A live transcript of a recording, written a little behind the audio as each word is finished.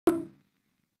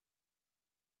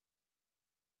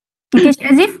Okay,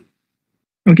 Razif?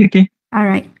 Okay. All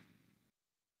right.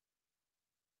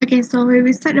 Okay, so we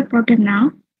will start the program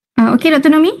now. Okay, Dr.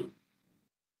 Nomi?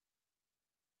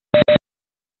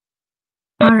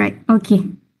 All right, okay.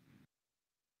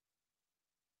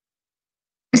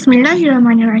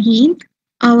 Bismillahirrahmanirrahim.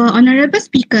 Our honorable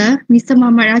speaker, Mr.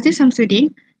 Mohd Razif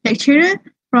Shamsuddin, lecturer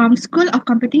from School of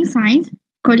Computing Science,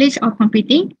 College of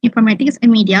Computing, Informatics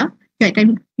and Media,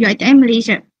 UiTM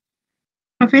Malaysia.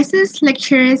 Professors,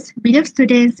 lecturers, beloved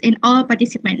students, and all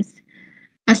participants.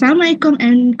 Assalamualaikum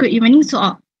and good evening to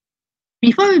all.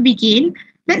 Before we begin,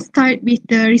 let's start with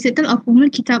the recital of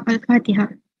Kitab Al-Fatiha.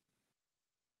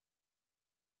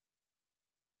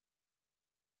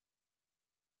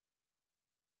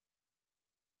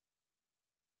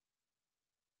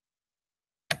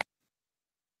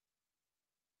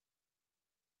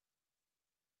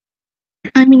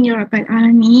 Amin ya Rabbal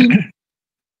Alameen.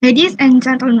 Ladies and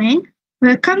gentlemen,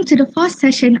 welcome to the fourth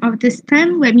session of the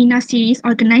STEM webinar series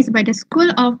organized by the School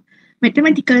of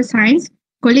Mathematical Science,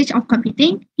 College of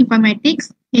Computing,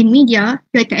 Informatics and Media,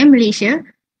 UiTM Malaysia,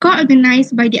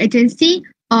 co-organized by the Agency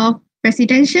of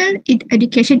Residential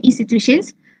Education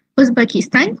Institutions,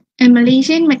 Uzbekistan, and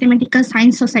Malaysian Mathematical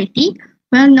Science Society,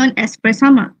 well known as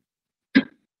Bersama.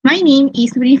 My name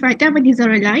is Rifata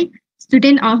Badizarulai,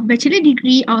 student of Bachelor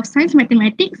Degree of Science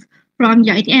Mathematics from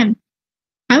UiTM.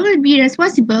 I will be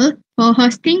responsible for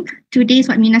hosting today's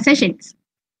webinar sessions.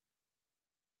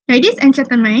 Ladies and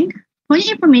gentlemen, for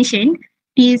your information,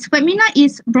 this webinar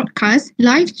is broadcast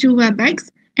live through WebEx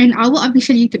and our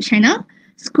official YouTube channel,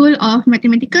 School of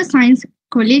Mathematical Science,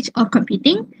 College of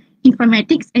Computing,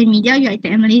 Informatics and Media,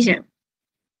 UiTM Malaysia.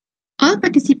 All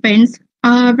participants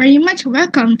are very much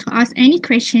welcome to ask any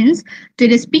questions to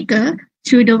the speaker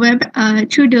through the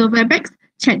WebEx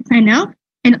chat panel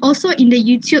and also in the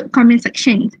YouTube comment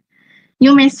section.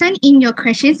 You may send in your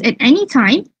questions at any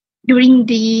time during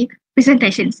the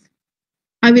presentations.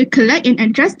 I will collect and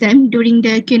address them during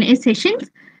the Q&A sessions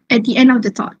at the end of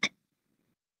the talk.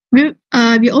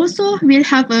 We also will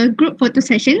have a group photo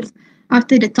sessions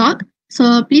after the talk,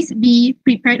 so please be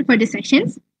prepared for the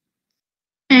sessions.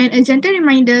 And a gentle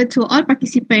reminder to all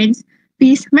participants,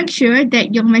 please make sure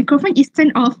that your microphone is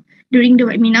turned off during the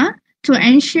webinar to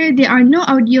ensure there are no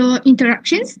audio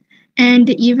interruptions and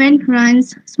the event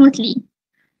runs smoothly.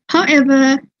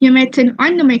 However, you may turn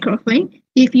on the microphone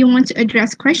if you want to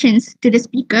address questions to the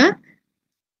speaker.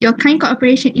 Your kind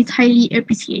cooperation is highly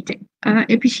appreciated.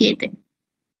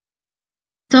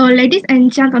 So, ladies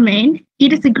and gentlemen,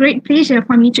 it is a great pleasure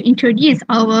for me to introduce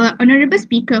our honorable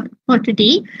speaker for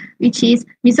today, which is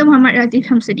Mr. Mohd Razif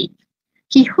Shamsuddin.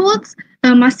 He holds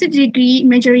a master's degree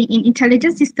majoring in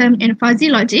Intelligent System and Fuzzy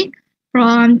Logic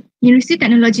from University of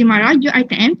Technology Mara,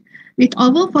 UiTM, with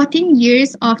over 14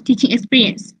 years of teaching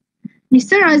experience.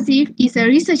 Mr. Razif is a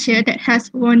researcher that has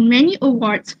won many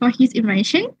awards for his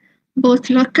invention, both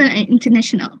local and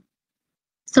international.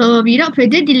 So without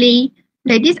further delay,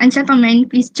 ladies and gentlemen,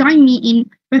 please join me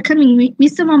in welcoming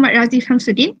Mr. Mohd Razif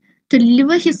Shamsuddin to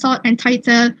deliver his talk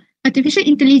entitled Artificial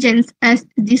Intelligence as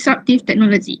Disruptive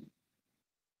Technology.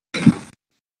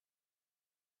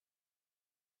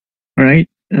 All right.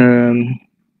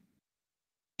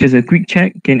 Just a quick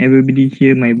check. Can everybody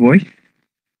hear my voice?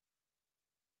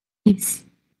 Yes.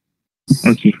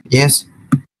 Okay. Yes.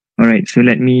 All right. So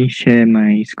let me share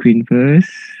my screen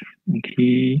first.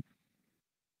 Okay.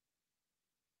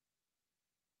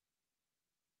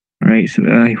 All right. So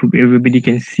I hope everybody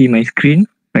can see my screen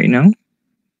right now.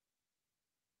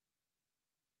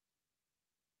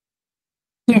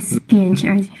 Yes, can,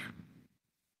 Razif.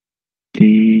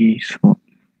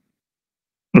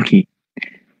 Okay.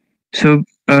 So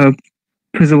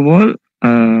first of all,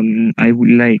 I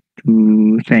would like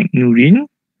to thank Nurin,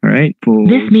 all right, for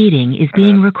This meeting is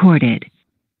being recorded.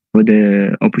 for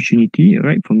the opportunity, all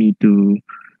right, for me to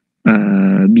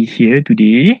be here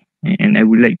today. And I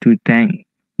would like to thank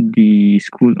the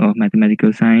School of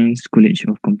Mathematical Science, College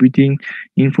of Computing,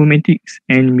 Informatics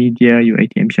and Media,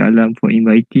 UiTM Shah Alam, for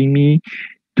inviting me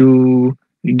to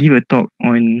give a talk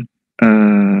on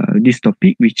this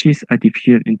topic, which is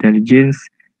artificial intelligence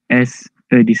as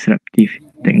a disruptive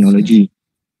technology.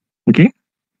 Okay,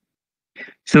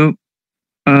 so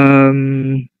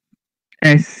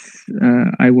as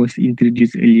I was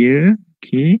introduced earlier,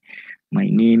 okay, my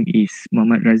name is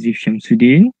Mohd Razif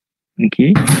Shamsuddin.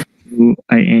 Okay, so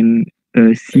I am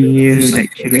a senior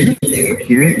lecturer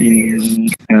here in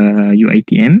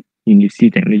UiTM, University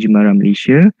of Technology Mara,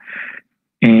 Malaysia,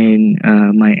 and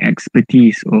my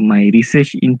expertise or my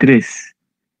research interest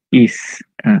is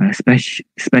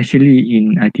especially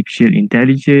in artificial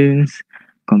intelligence,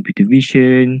 computer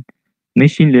vision,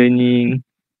 machine learning,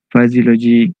 fuzzy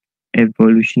logic,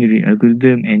 evolutionary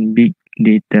algorithm, and big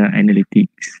data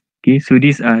analytics. Okay, so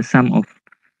these are some of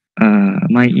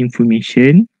my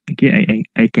information. Okay,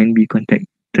 I can be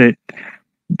contacted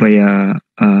via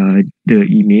the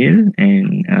email,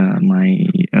 and my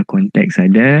contacts are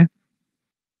there.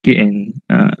 Okay, and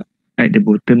at the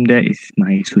bottom there is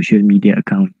my social media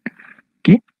account.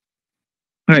 Okay,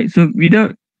 all right. So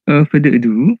without further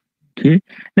ado, okay,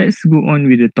 let's go on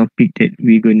with the topic that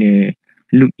we're gonna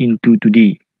look into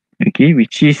today. Okay,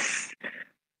 which is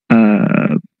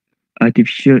uh,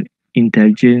 artificial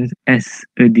intelligence as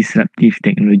a disruptive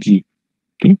technology.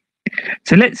 Okay,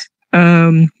 so let's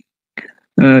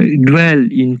dwell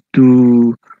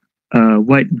into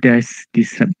what does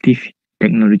disruptive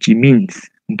technology means.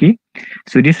 Okay,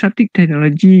 so disruptive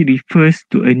technology refers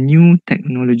to a new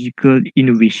technological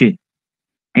innovation.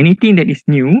 Anything that is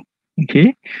new,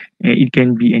 okay, it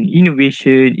can be an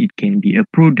innovation, it can be a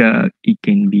product, it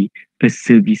can be a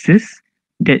services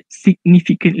that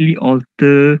significantly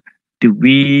alter the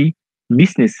way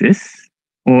businesses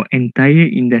or entire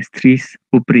industries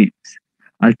operates,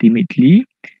 ultimately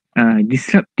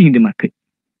disrupting the market.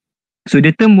 So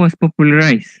the term was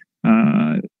popularized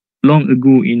long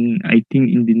ago in, I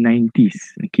think, in the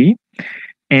 90s. Okay,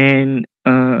 and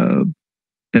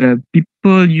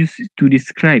people use to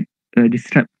describe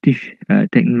disruptive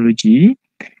technology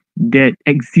that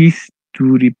exists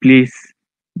to replace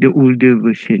the older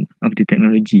version of the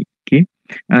technology. Okay,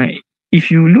 uh, if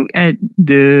you look at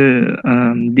the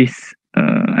this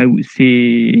I would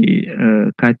say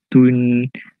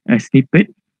cartoon snippet,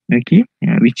 okay,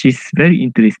 which is very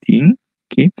interesting.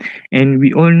 Okay, and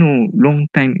we all know long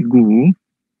time ago,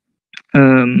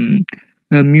 um,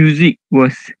 music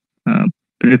was uh,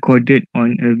 recorded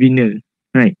on a vinyl,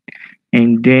 right?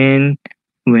 And then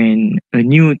when a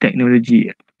new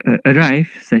technology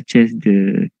arrived, such as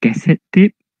the cassette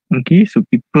tape, okay, so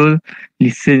people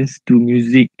listens to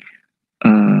music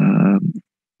uh,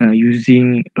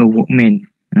 using a Walkman.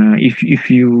 If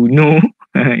you know,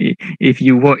 if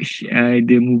you watch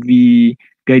the movie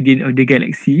Guardian of the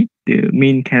Galaxy, the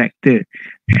main character,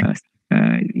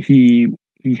 uh, he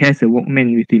has a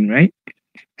Walkman with him, right?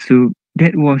 So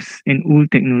that was an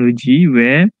old technology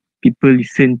where people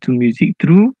listen to music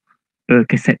through a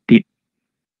cassette tape.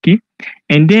 Okay,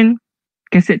 and then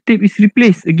cassette tape is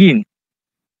replaced again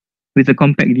with a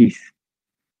compact disc.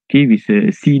 Okay, with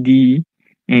a CD,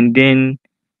 and then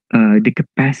the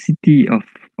capacity of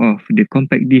the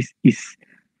compact disc is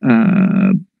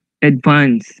uh,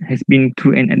 advanced, has been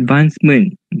through an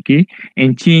advancement. Okay,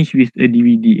 and changed with a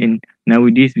DVD, and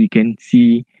nowadays we can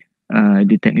see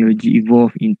the technology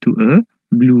evolve into a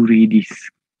Blu-ray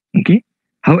disc. Okay,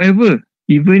 however,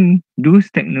 even those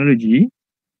technology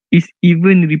is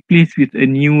even replaced with a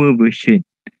newer version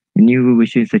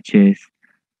such as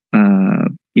uh,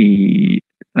 a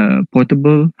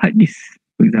portable hard disk,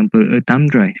 for example, a thumb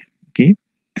drive. Okay,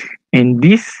 and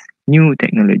this new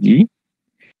technology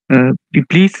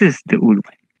replaces the old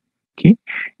one. Okay,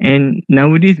 and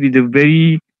nowadays with the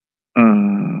very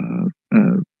uh,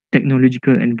 uh,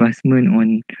 technological advancement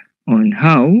on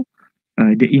how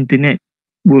the internet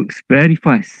works very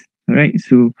fast. Right,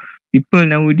 so people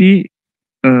nowadays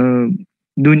uh,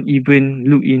 don't even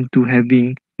look into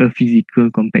having a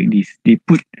physical compact disc. They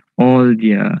put all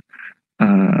their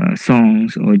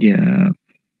songs or their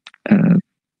uh,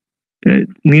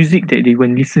 music that they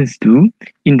want listens to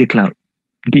in the cloud.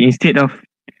 Okay, instead of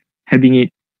having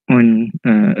it on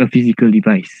a physical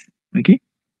device. Okay,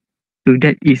 so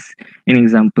that is an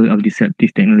example of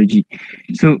disruptive technology.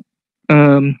 So,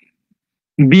 um,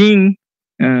 being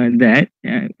that,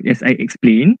 as I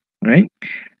explained, right?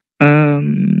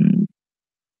 Um,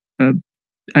 uh,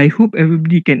 I hope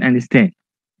everybody can understand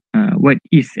what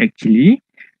is actually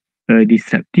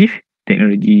disruptive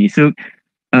technology. So,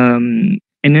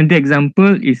 another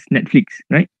example is Netflix,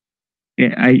 right?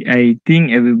 Yeah, I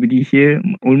think everybody here,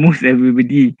 almost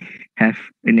everybody, have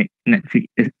a Netflix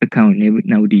account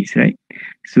nowadays, right?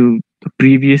 So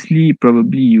previously,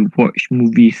 probably you watch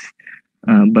movies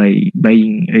by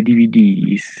buying a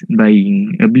DVDs,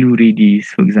 buying a Blu-ray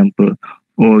disc, for example,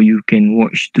 or you can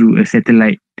watch through a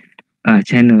satellite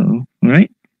channel, right?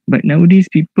 But nowadays,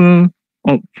 people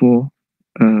opt for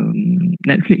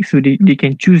Netflix, so they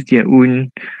can choose their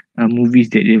own movies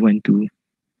that they want to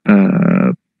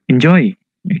enjoy.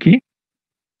 Okay,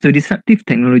 so disruptive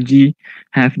technology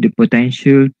have the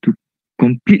potential to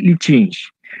completely change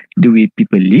the way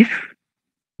people live,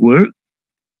 work,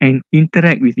 and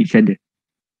interact with each other.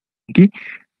 Okay,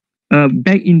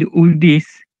 back in the old days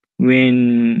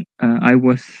when I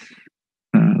was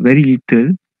very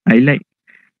little, I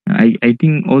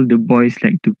think all the boys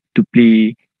like to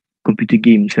play computer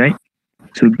games, right?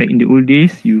 So back in the old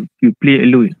days, you play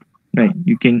alone, right?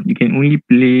 You can only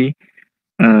play.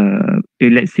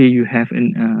 Let's say you have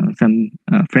some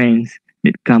friends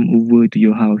that come over to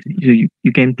your house, so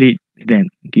you can play with them.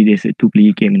 Okay, there's a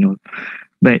two-player game and all.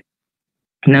 But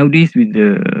nowadays with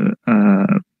the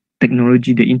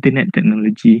technology, the internet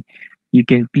technology, you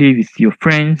can play with your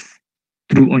friends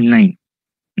through online.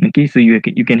 Okay, so you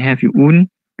can have your own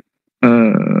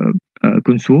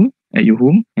console at your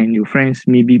home, and your friends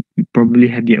maybe probably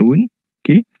have their own.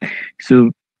 Okay,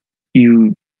 so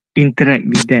you interact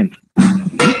with them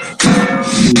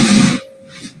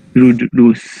through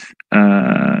those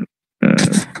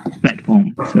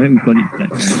platforms. Right? We call it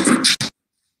platforms.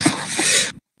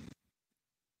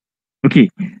 Okay.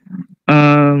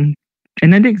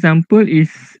 Another example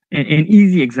is an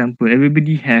easy example.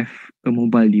 Everybody have a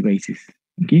mobile devices.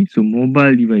 Okay, so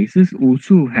mobile devices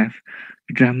also have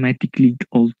dramatically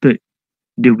altered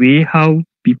the way how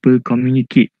people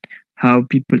communicate, how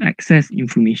people access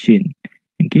information.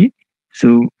 Okay,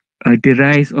 so the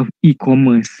rise of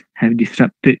e-commerce have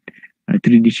disrupted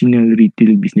traditional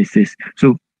retail businesses.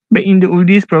 So back in the old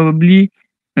days, probably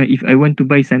if I want to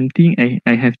buy something,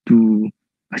 I have to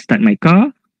start my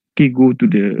car, okay, go to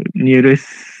the nearest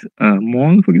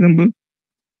mall, for example,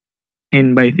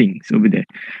 and buy things over there.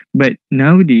 But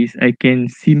nowadays, I can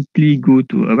simply go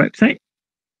to a website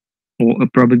or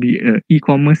probably a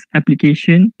e-commerce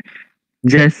application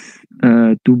just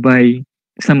to buy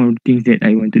some of the things that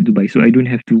I wanted to buy. So I don't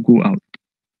have to go out.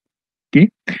 Okay,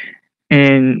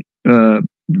 and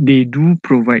they do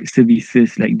provide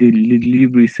services like the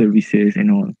delivery services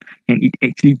and all, and it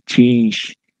actually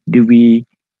changed the way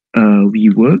we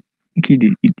work. Okay,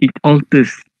 it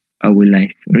alters our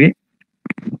life. Okay,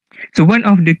 so one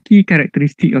of the key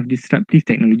characteristics of disruptive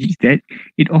technology is that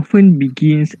it often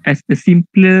begins as a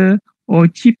simpler or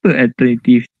cheaper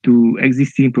alternative to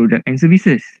existing product and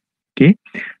services. Okay,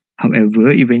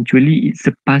 however, eventually it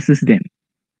surpasses them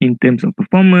in terms of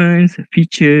performance,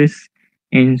 features,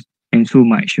 and so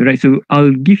much. Right. So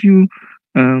I'll give you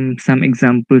some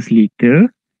examples later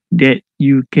that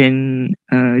you can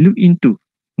look into.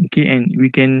 Okay, and we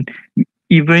can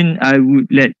even I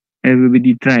would let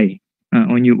everybody try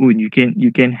on your own. You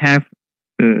can have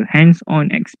a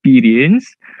hands-on experience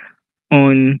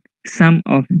on some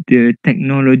of the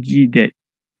technology that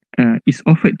is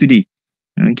offered today.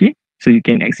 Okay, so you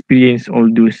can experience all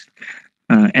those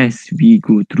as we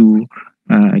go through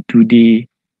today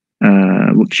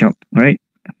workshop. All right.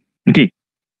 Okay.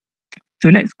 So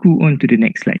let's go on to the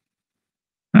next slide.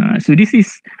 So this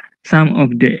is some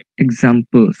of the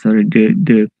examples, or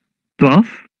the 12.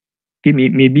 Okay,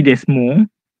 maybe there's more.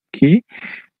 Okay,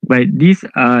 but these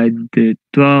are the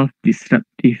 12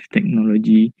 disruptive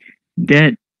technology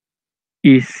that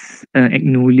is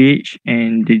acknowledged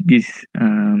and is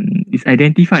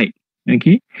identified.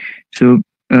 Okay, so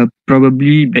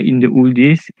probably back in the old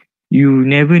days, you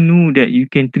never knew that you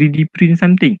can 3D print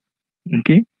something.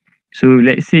 Okay, so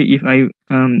let's say if I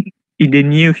in the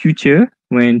near future,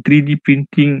 when 3D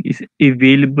printing is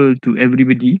available to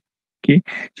everybody, okay,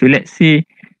 so let's say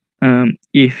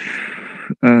if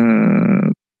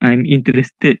I'm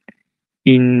interested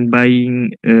in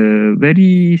buying a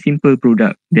very simple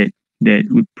product that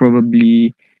would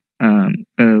probably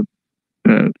that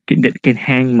can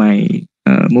hang my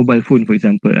mobile phone, for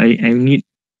example. I need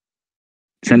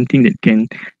something that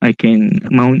I can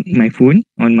mount my phone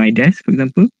on my desk, for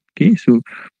example. Okay, so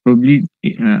probably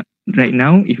right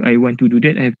now, if I want to do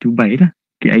that, I have to buy it lah.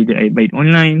 Okay, either I buy it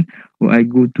online or I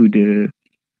go to the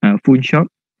phone shop.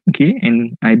 Okay,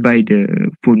 and I buy the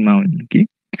phone mount. Okay,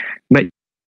 but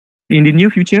in the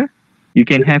near future, you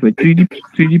can have a 3D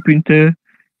printer.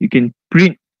 You can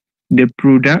print the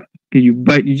product. Okay, you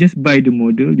just buy the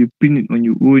model, you print it on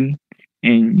your own,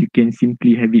 and you can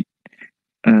simply have it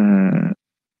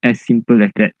as simple as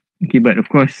that. Okay, but of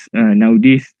course,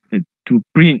 nowadays to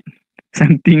print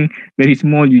something very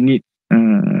small, you need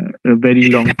a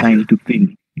very long time to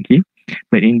print. Okay,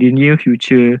 but in the near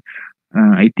future,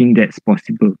 I think that's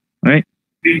possible. Right.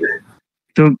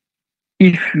 So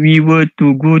if we were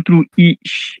to go through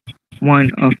each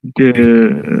one of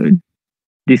the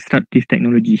disruptive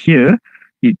technology here,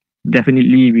 it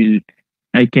definitely will.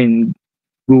 I can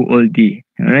go all day.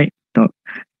 All right, talk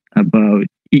about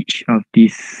each of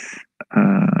these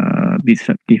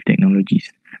disruptive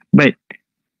technologies. But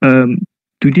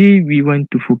today we want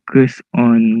to focus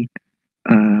on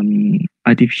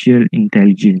artificial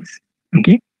intelligence.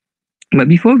 Okay, but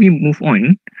before we move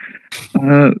on,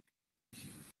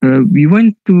 we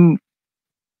want to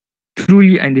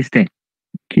truly understand,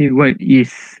 okay, what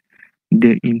is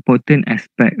the important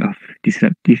aspect of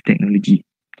disruptive technology.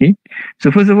 Okay, So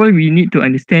first of all, we need to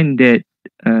understand that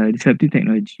disruptive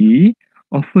technology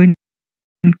often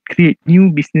create new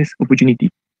business opportunity.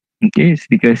 Okay, it's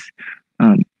because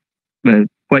um, well,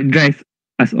 what drives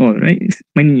us all, right? It's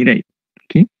money, right?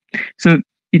 Okay, so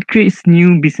it creates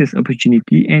new business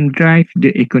opportunity and drive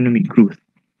the economic growth.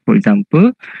 For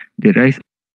example, the rise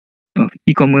of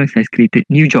e-commerce has created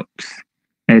new jobs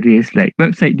areas like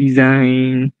website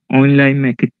design, online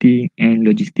marketing, and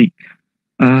logistics.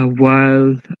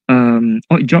 While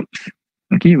odd jobs,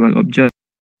 okay, while odd jobs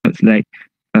like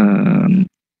um,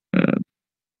 uh,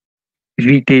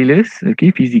 retailers,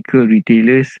 okay, physical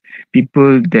retailers,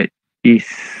 people that is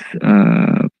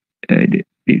the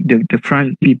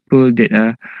front people that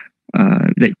are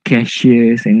like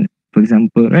cashiers and for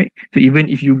example, right? So even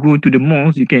if you go to the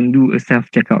malls, you can do a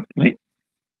self checkout, right?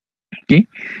 Okay,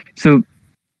 so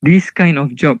this kind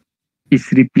of job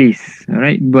is replaced, all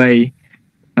right, by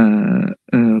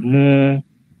more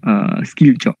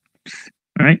skilled jobs,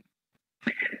 right?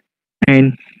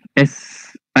 And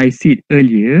as I said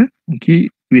earlier, okay,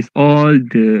 with all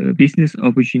the business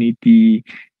opportunity,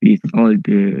 with all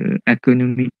the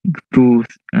economic growth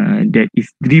that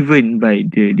is driven by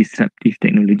the disruptive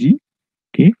technology,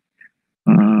 okay.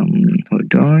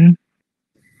 Hold on.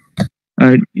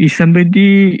 Is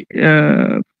somebody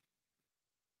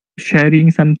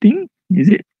sharing something? Is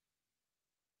it?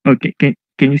 Okay. Can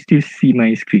you still see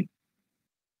my screen?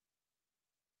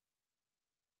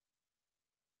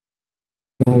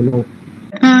 No.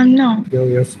 No.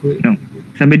 Your screen. No.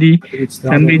 Somebody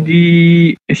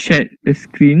shared the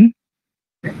screen.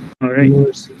 All right.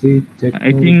 University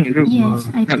I think Yes,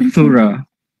 I think so. Raksora.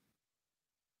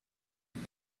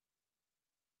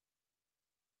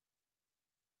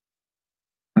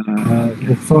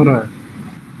 Raksora.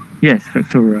 Yes,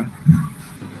 Raksora.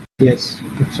 Yes,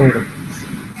 Raksora.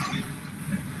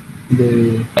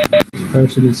 The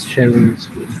person is sharing the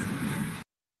screen.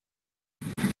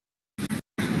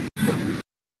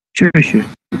 Sure.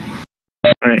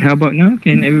 All right. How about now?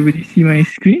 Can everybody see my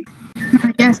screen?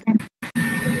 Yes.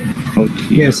 Okay.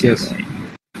 Yes.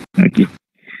 Okay.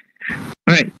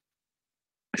 All right.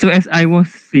 So as I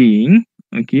was saying,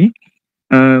 okay,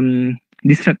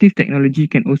 disruptive technology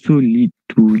can also lead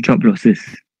to job losses,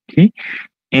 okay,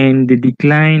 and the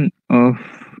decline of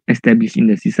established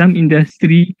industry. Some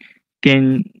industry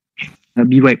can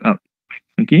be wiped out,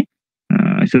 okay.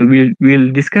 So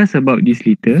we'll discuss about this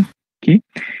later, okay,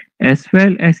 as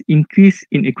well as increase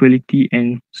inequality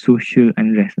and social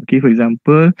unrest. Okay, for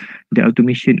example, the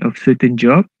automation of certain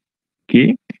job,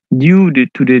 okay, to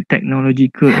the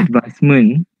technological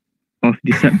advancement of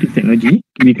disruptive technology,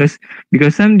 because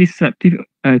some disruptive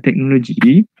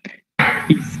technology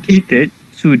is catered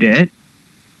so that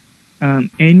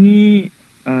any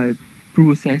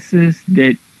processes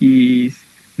that is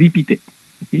repeated,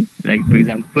 okay, like for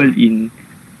example in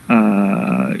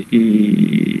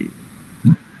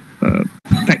a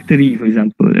factory, for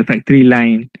example, a factory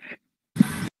line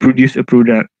produce a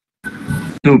product.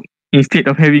 So instead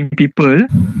of having people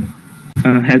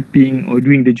helping or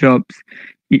doing the jobs,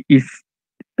 it is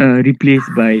replaced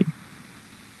by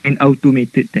an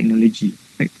automated technology.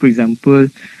 Like for example,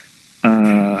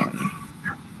 uh,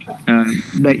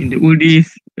 like in the old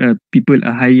days, people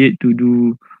are hired to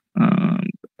do um,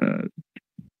 uh,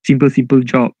 simple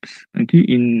jobs, okay,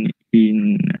 in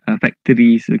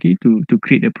factories, okay, to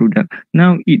create a product.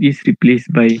 Now it is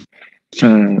replaced by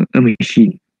a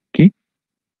machine, okay.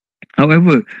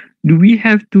 However, do we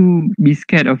have to be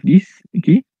scared of this?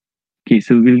 Okay,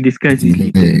 so we'll discuss this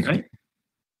later, right?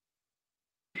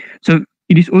 So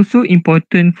it is also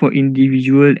important for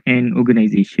individual and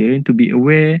organization to be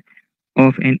aware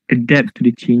of and adapt to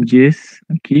the changes,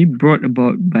 okay, brought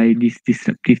about by this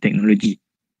disruptive technology.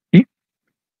 Okay,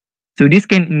 so this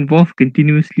can involve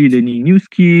continuously learning new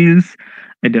skills,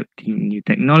 adapting new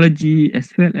technology,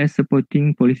 as well as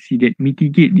supporting policy that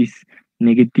mitigate this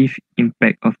negative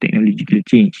impact of technological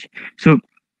change. So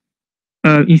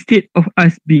instead of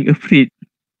us being afraid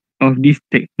of this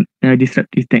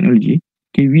disruptive technology,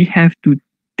 okay, we have to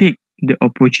take the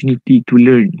opportunity to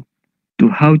learn to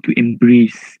how to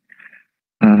embrace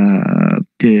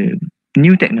the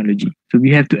new technology. So we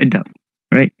have to adapt,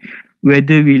 right?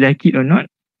 Whether we like it or not,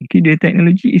 okay, the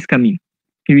technology is coming.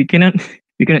 Okay, we cannot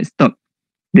stop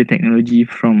the technology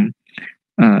from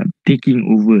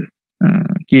taking over.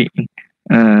 Okay.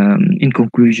 In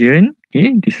conclusion,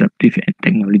 okay, disruptive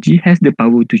technology has the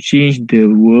power to change the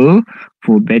world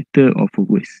for better or for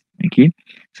worse. Okay,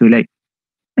 so like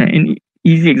an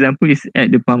easy example is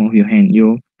at the palm of your hand,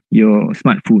 your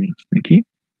smartphone. Okay,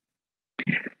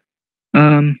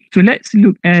 so let's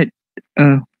look at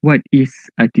what is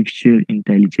artificial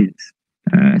intelligence.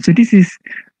 So this is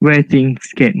where things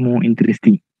get more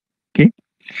interesting. Okay,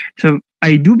 so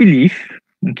I do believe,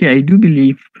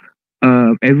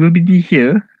 everybody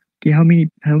here. Okay, how many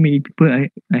people I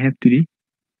have today?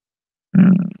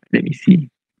 Let me see.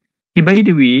 Okay, by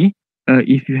the way,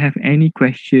 if you have any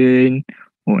question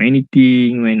or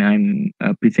anything when I'm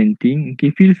presenting,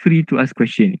 okay, feel free to ask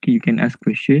question. Okay, you can ask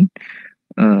question.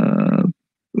 Uh,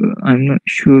 I'm not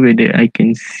sure whether I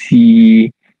can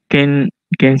see. Can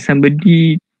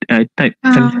somebody type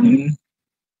something?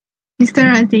 Mr.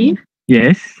 Razif,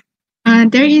 Yes.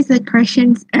 there is a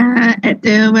question at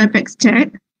the WebEx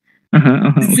chat.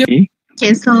 Okay.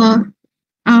 Okay, so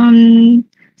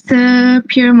Sir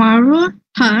Pierre Maru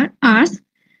asked,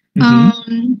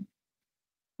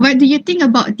 what do you think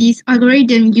about this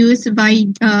algorithm used by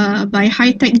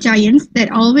high-tech giants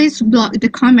that always block the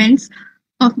comments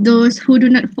of those who do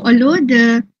not follow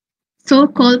the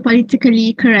so-called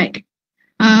politically correct?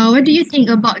 What do you think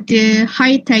about the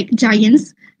high-tech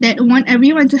giants that want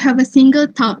everyone to have a single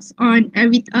thoughts on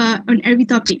every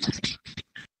topic?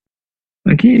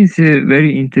 Okay, it's a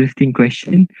very interesting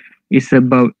question. It's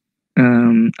about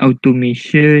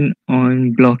automation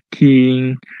on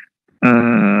blocking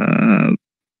uh,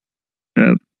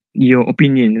 your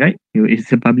opinion, right?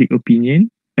 It's a public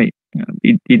opinion, right?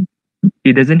 It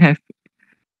doesn't have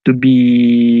to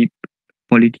be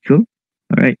political,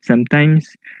 right? Sometimes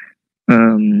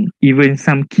even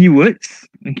some keywords,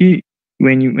 okay,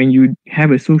 when you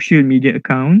have a social media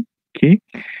account, okay,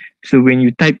 so when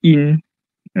you type in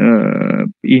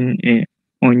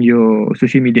on your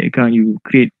social media account, you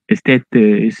create a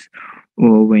status,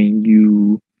 or when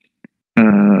you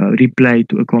reply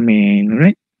to a comment,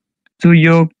 right? So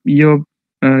your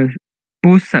uh,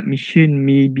 post submission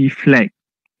may be flagged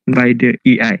by the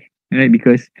AI, right?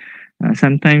 Because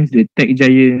sometimes the tech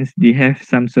giants, they have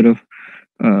some sort of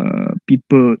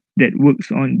people that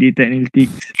works on data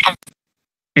analytics,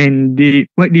 and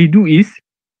what they do is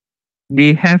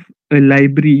they have a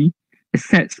library, a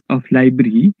sets of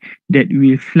library that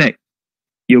will flag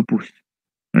your post.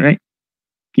 All right.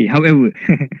 Okay. However,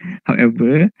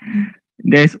 however,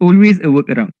 there's always a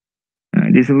workaround.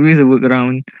 There's always a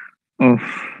workaround of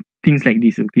things like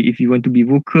this. Okay. If you want to be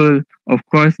vocal, of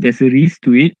course, there's a risk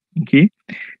to it. Okay.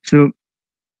 So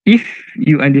if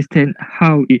you understand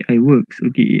how AI works,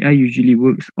 okay, AI usually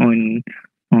works on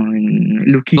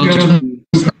looking into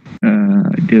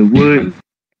the words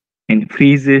and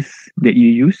phrases that you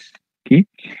use. Okay.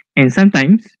 And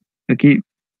sometimes, okay,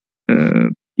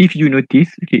 if you notice,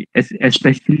 okay,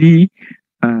 especially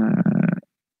uh,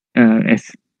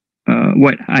 as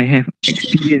what I have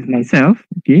experienced myself,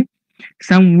 okay,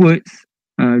 some words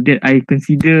that I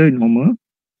consider normal,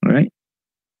 all right,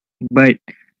 but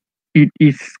it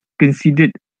is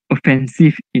considered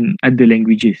offensive in other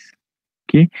languages,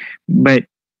 okay, but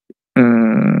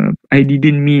I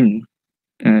didn't mean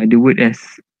the word as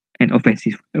an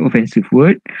offensive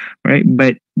word, right?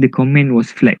 But the comment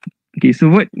was flagged. Okay, so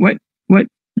what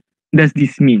does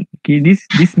this mean? Okay,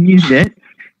 this means that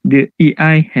the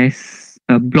AI has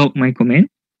blocked my comment,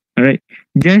 all right,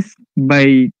 just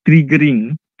by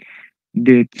triggering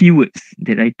the keywords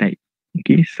that I type.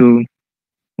 Okay, so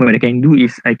what I can do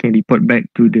is I can report back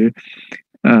to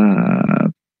uh,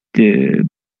 the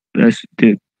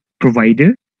the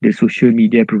provider, the social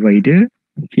media provider.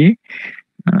 Okay,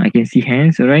 I can see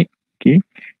hands, all right. Okay,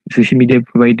 social media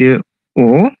provider,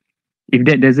 or if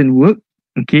that doesn't work,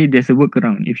 okay, there's a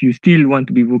workaround. If you still want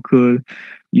to be vocal,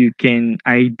 you can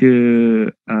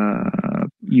either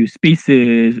use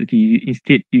spaces. Okay,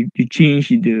 instead you change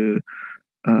the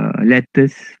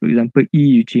letters. For example,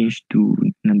 E you change to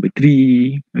number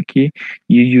 3. Okay,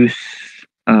 you use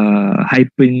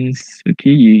hyphens.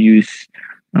 Okay, you use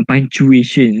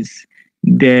punctuations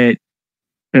that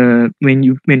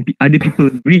when other people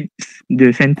read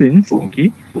the sentence,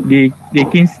 okay, they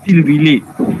can still relate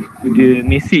to the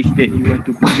message that you want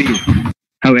to convey.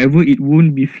 However, it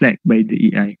won't be flagged by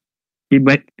the AI. Okay,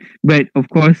 but of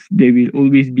course there will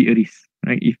always be a risk,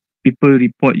 right? If people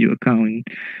report your account,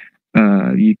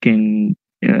 you can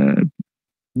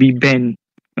be banned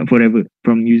forever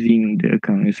from using the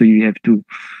account. So you have to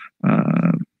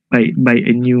uh, buy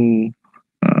a new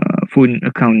phone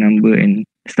account number and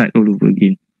start all over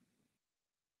again.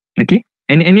 Okay.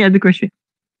 Any other question?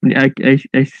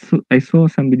 I saw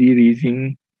somebody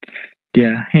raising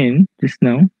their hand just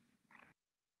now.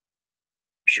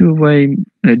 Sure why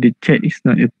the chat is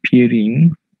not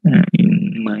appearing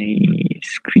in my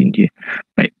screen here.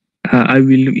 But I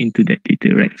will look into that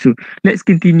later, right? So let's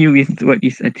continue with what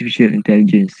is artificial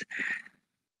intelligence.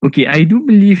 Okay, I do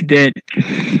believe that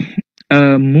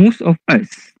most of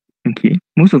us, okay,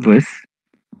 most of us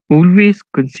always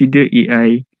consider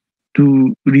AI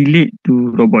to relate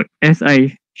to robot, as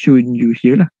I shown you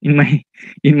here lah in my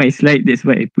in my slide. That's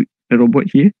why I put a robot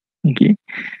here. Okay.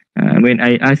 When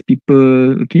I ask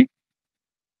people, okay,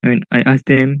 when I ask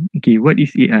them, okay, what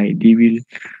is AI? They will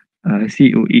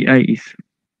say, oh, AI is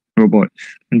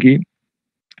robots. Okay,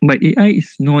 but AI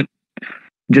is not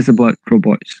just about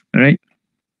robots. All right,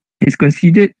 it's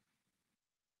considered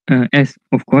as,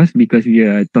 of course, because we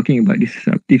are talking about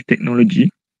disruptive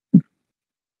technology.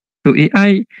 So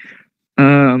AI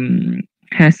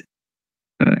has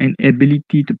an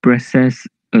ability to process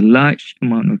a large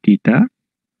amount of data,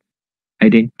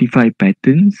 identify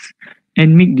patterns,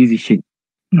 and make decisions.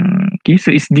 Okay,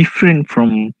 so it's different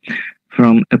from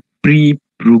a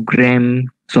pre-programmed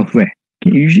software.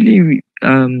 Okay, usually,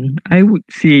 I would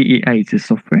say AI is a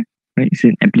software, right? It's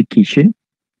an application,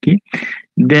 okay,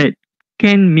 that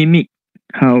can mimic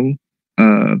how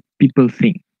people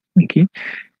think. Okay,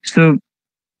 so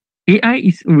AI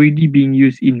is already being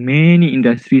used in many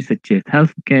industries such as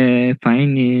healthcare,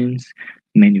 finance,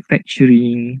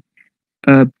 manufacturing,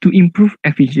 to improve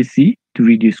efficiency, to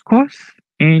reduce costs,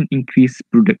 and increase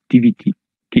productivity.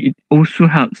 Okay, it also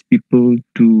helps people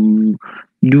to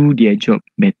do their job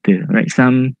better, right?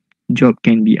 Some job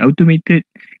can be automated.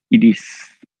 It is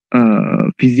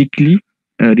physically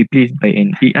replaced by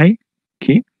an AI.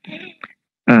 Okay,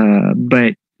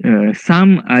 but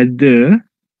some other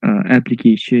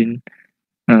application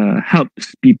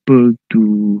helps people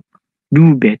to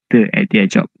do better at their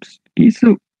jobs. Okay,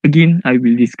 so again, I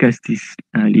will discuss this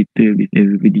later with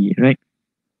everybody, right?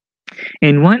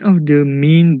 And one of the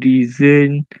main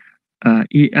reason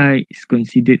AI is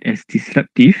considered as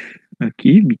disruptive,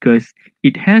 okay, because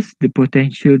it has the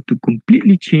potential to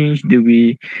completely change the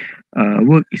way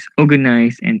work is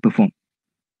organized and performed.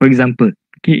 For example,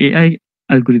 okay, AI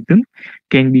algorithm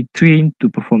can be trained to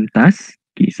perform tasks,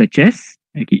 okay, such as,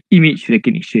 okay, image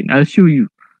recognition. I'll show you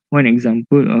one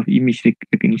example of image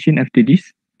recognition after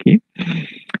this. Okay,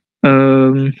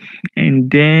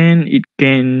 and then it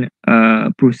can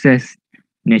process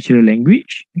natural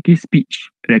language, okay, speech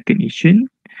recognition.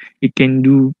 It can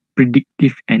do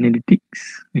predictive analytics.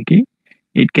 Okay,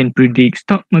 it can predict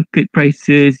stock market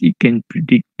prices. It can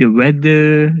predict the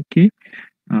weather. Okay,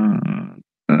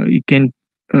 it can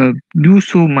do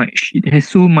so much. It has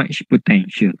so much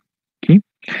potential. Okay,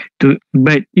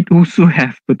 but it also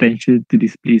have potential to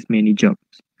displace many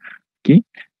jobs. Okay,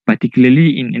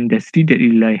 particularly in industry that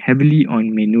rely heavily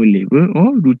on manual labor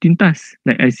or routine tasks,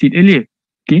 like I said earlier.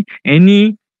 Okay,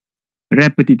 any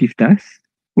repetitive task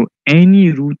or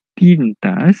any routine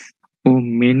task or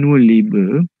manual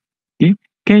labor, okay,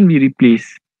 can be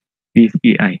replaced with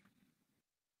AI.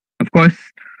 Of course,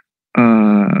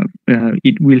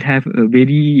 it will have a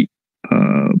very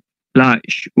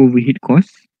large overhead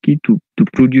cost, okay, to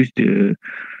produce the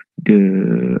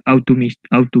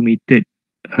automated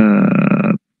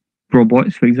uh,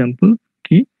 robots, for example,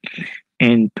 okay,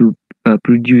 and to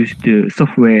produce the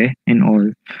software and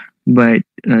all. But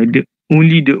the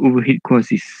only the overhead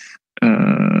cost is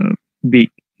big.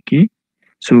 Okay,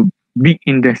 so big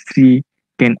industry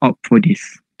can opt for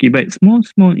this. Okay, but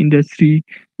small industry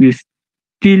will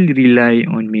still rely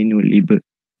on manual labor.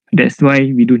 That's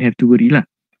why we don't have to worry lah.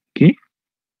 Okay,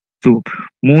 so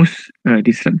most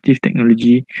disruptive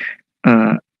technology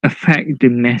affect the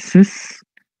masses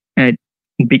at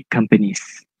big companies.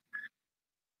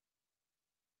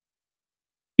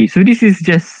 Okay, so this is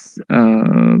just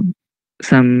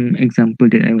some example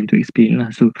that I want to explain lah.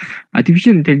 So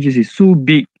artificial intelligence is so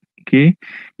big. Okay,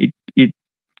 it it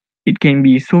it can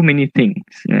be so many things,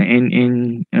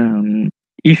 and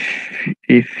if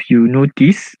you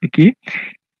notice, okay,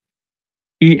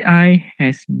 AI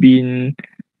has been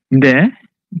there.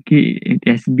 Okay, it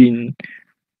has been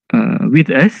with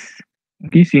us,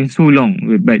 okay, since so long,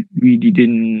 but we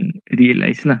didn't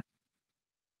realize lah.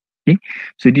 Okay,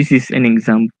 so this is an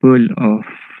example of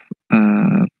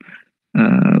uh,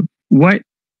 what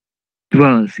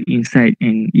dwells inside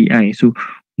an AI. So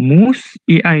most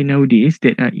AI nowadays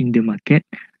that are in the market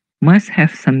must have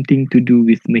something to do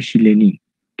with machine learning.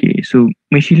 Okay, so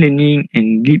machine learning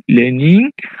and deep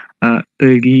learning are a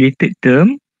related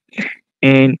term,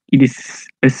 and it is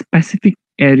a specific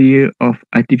area of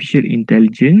artificial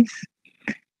intelligence,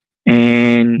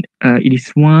 and it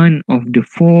is one of the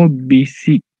four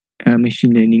basic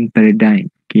machine learning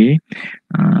paradigm. Okay,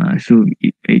 so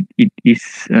it is,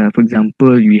 for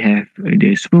example, we have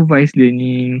the supervised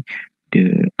learning,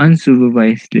 the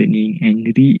unsupervised learning,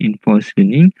 and reinforced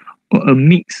learning, or a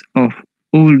mix of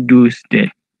all those that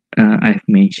I've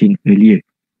mentioned earlier.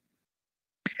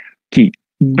 Okay,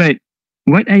 but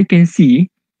what I can see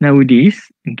nowadays,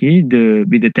 okay,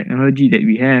 with the technology that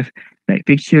we have, like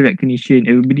facial recognition,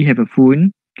 everybody have a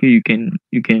phone. Okay,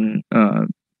 you can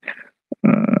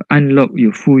unlock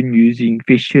your phone using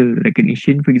facial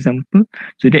recognition, for example.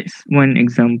 So that's one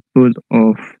example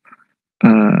of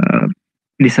uh,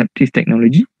 disruptive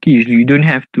technology. Okay, you don't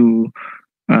have to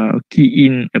key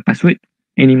in a password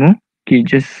anymore. Okay,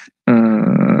 just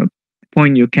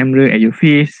point your camera at your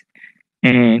face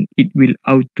and it will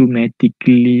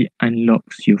automatically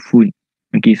unlocks your phone.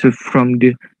 Okay, so from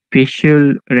the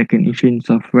facial recognition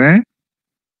software,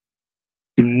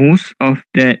 most of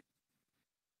that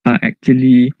are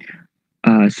actually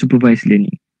supervised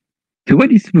learning. So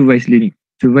what is supervised learning?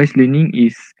 Supervised learning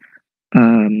is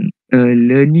a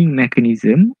learning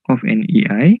mechanism of an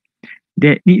AI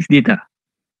that needs data.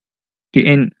 Okay,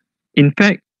 and in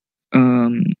fact,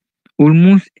 um,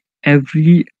 almost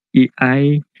every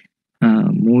AI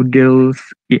models,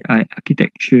 AI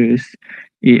architectures,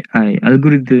 AI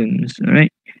algorithms,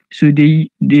 right? So they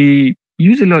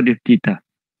use a lot of data.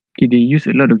 Okay, they use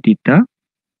a lot of data,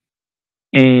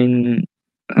 and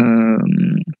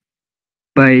um,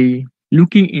 by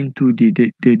looking into the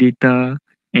data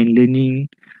and learning,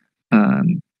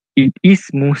 it is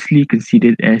mostly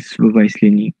considered as supervised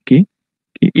learning. Okay,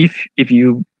 if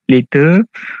you later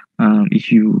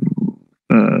if you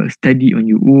study on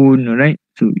your own, all right,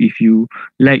 so if you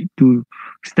like to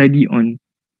study on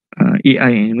AI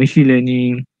and machine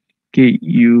learning, okay,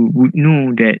 you would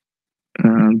know that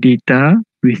data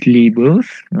with labels,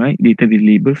 right? Data with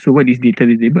labels. So what is data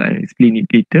with label? I'll explain it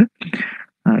later.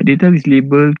 Data with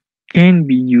label can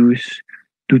be used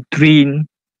to train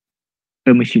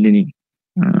a machine learning.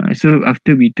 So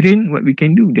after we train, what we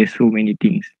can do? There's so many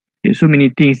things. There's so many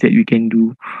things that we can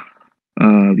do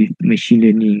with machine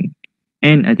learning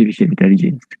and artificial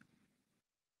intelligence.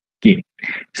 Okay,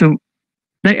 so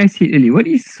like I said earlier, what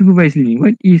is supervised learning?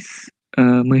 What is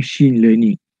machine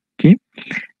learning? Okay,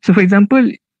 so for example,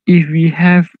 if we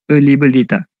have a label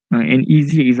data, an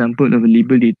easy example of a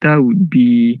label data would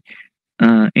be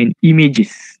an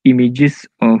images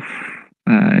of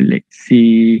let's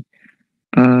say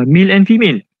male and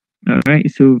female. All right,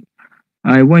 so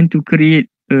I want to create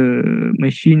a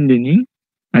machine learning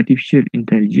artificial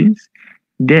intelligence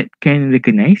that can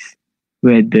recognize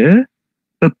whether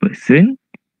a person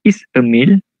is a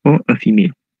male or a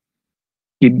female.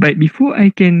 Okay, but before I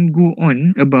can go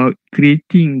on about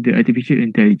creating the artificial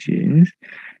intelligence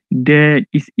that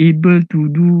is able to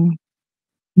do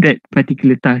that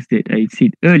particular task that I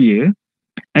said earlier,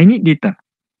 I need data.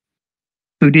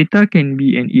 So data can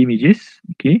be an images,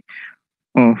 okay,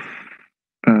 of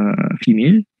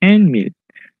female and male.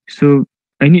 So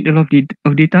I need a lot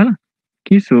of data lah.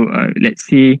 Okay, so let's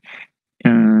say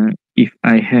if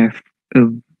I have a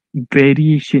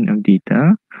variation of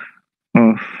data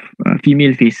of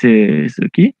female faces,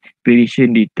 okay,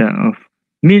 variation data of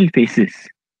male faces.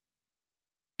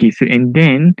 Okay, so and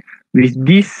then with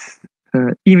these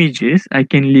images, I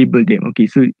can label them. Okay,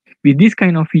 so with this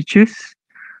kind of features,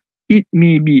 it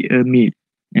may be a male,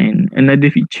 and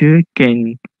another feature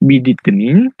can be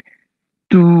determined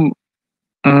to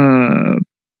uh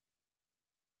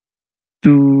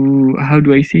how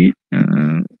do I say it?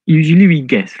 Usually we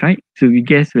guess, right? So we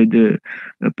guess whether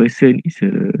a person is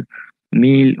a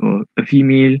male or a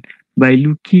female by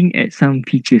looking at some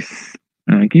features.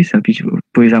 Okay, some features.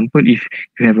 For example, if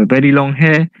you have a very long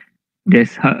hair,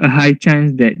 there's a high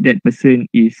chance that that person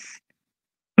is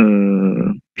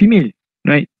female,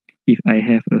 right? If I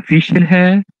have a facial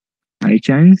hair, high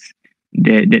chance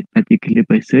that that particular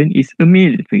person is a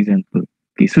male, for example.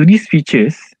 Okay, so these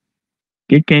features,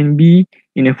 okay, can be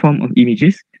in a form of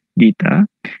images, data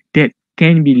that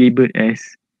can be labeled as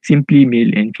simply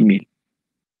male and female.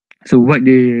 So what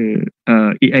the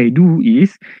AI do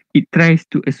is it tries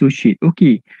to associate.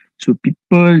 Okay, so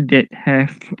people that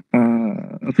have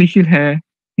a facial hair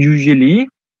usually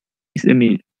is a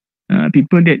male.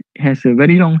 People that has a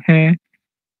very long hair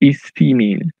is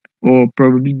female, or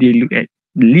probably they look at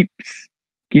lips.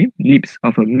 Okay, lips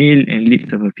of a male and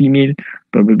lips of a female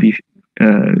probably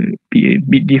be a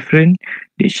bit different.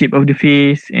 The shape of the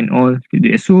face and all.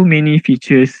 There are so many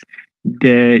features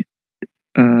that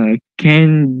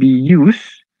can be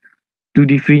used to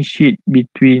differentiate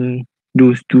between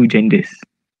those two genders.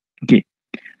 Okay.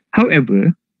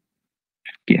 However,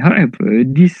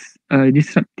 this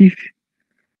disruptive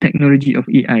technology of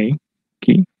AI,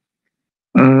 okay,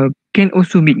 can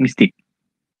also make mistake.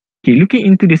 Okay, looking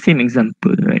into the same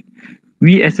example, right?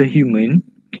 We as a human,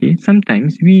 okay,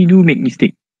 sometimes we do make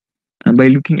mistake. By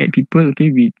looking at people,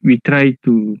 okay, we try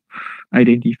to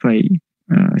identify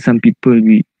some people,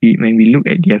 when we look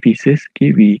at their faces,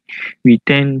 okay, we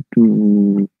tend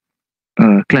to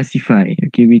classify,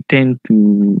 okay, we tend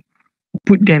to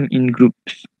put them in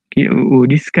groups. Okay,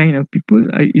 this kind of people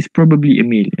is probably a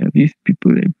male. These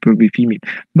people are probably female.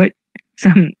 But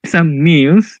some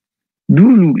males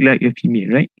do look like a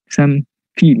female, right? Some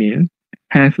female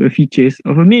have features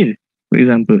of a male, for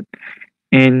example.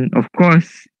 And of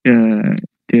course,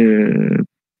 the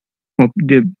of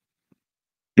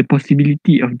the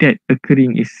possibility of that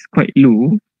occurring is quite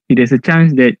low. There's a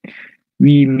chance that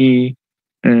we may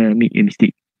make a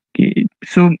mistake. Okay,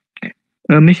 so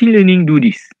machine learning do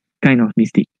this kind of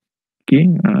mistake. Okay,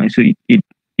 so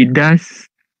it does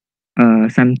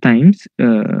sometimes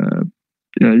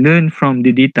learn from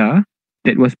the data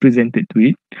that was presented to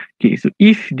it. Okay, so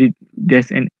if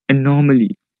there's an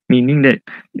anomaly, meaning that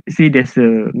say there's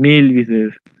a male with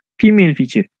a female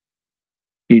feature,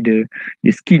 okay,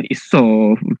 the skin is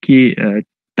soft, okay,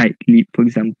 tight lip, for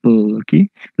example, okay,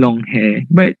 long hair,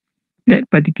 but that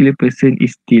particular person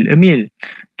is still a male.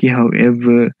 Okay,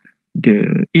 however,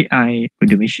 the AI or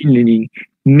the machine learning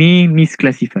may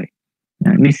misclassify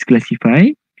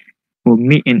or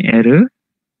make an error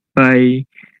by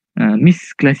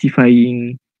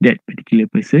misclassifying that particular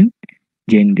person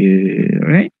gender,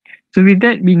 right? So with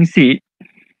that being said,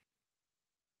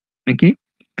 okay,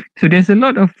 so there's a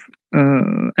lot of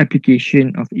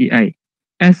application of AI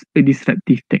as a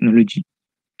disruptive technology.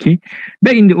 Okay,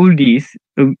 back in the old days,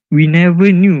 we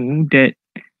never knew that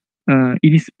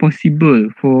it is possible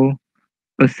for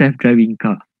a self-driving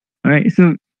car. All right,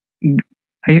 so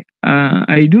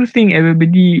I do think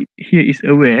everybody here is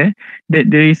aware that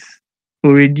there is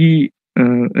already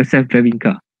a self-driving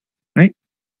car, right?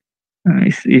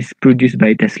 It's produced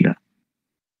by Tesla.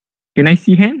 Can I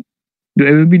see hand? Do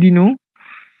everybody know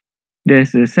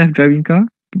there's a self-driving car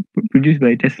produced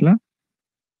by Tesla?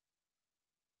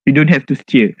 You don't have to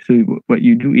steer. So what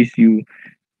you do is you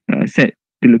set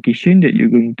the location that you're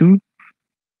going to,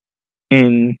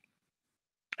 and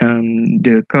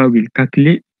the car will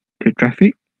calculate the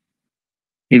traffic.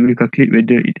 It will calculate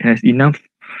whether it has enough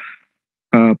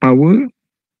power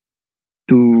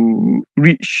to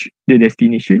reach the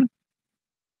destination,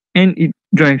 and it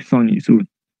drives on its own.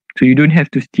 So you don't have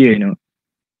to steer now.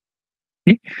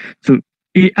 Okay, so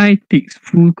AI takes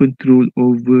full control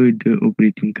over the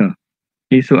operating car.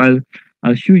 Okay, so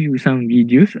I'll show you some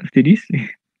videos after this.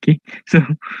 Okay, so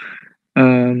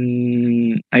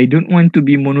I don't want to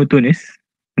be monotonous,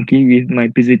 okay, with my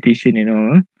presentation and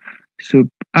all. So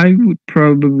I would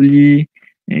probably,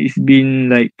 it's been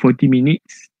like 40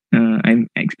 minutes. I'm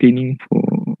explaining for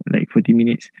like 40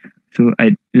 minutes. So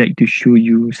I'd like to show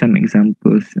you some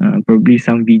examples, probably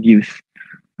some videos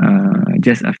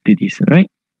just after this, right?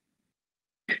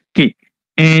 Okay,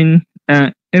 and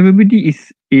everybody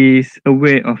is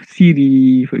aware of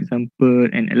Siri, for example,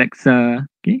 and Alexa.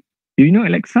 Okay, do you know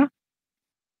Alexa?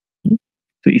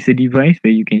 So it's a device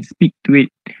where you can speak to it,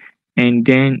 and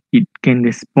then it can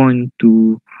respond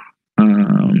to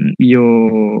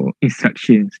your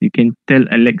instructions. You can tell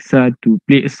Alexa to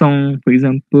play a song, for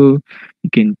example. You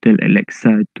can tell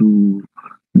Alexa to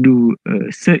do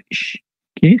a search.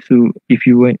 Okay, so if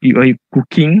you are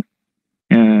cooking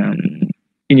in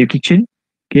your kitchen,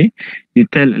 okay, you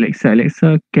tell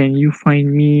Alexa, can you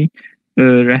find me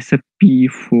a recipe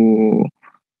for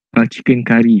chicken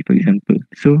curry, for example.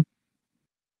 So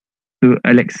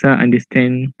Alexa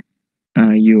understand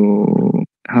your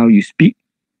how you speak,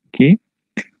 okay,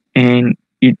 and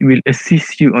it will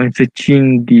assist you on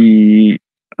searching the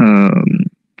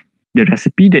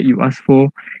recipe that you asked for,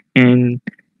 and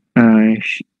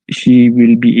she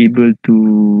will be able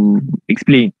to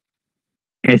explain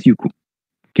as you cook.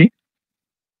 Okay.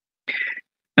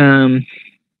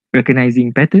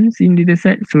 Recognizing patterns in data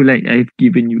set. So like I've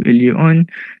given you earlier on,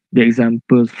 the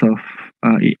examples of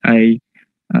AI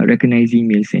recognizing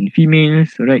males and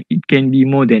females, right? It can be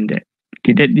more than that.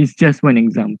 Okay, that is just one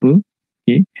example.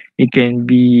 Okay, it can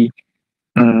be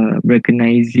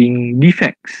recognizing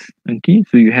defects. Okay,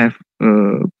 so you have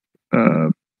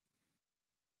a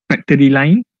factory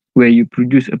line where you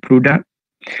produce a product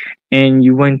and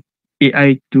you want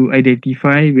AI to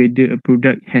identify whether a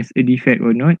product has a defect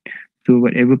or not. So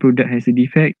whatever product has a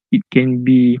defect, it can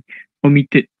be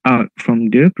omitted out from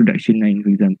the production line, for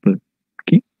example.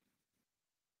 Okay.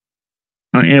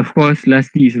 And of course,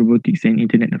 lastly is robotics and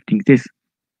Internet of Things. There's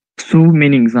so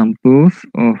many examples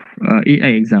of AI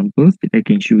examples that I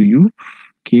can show you.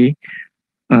 Okay.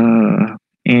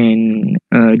 And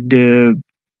the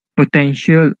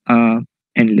potential are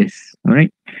endless. All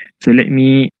right. So let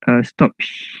me stop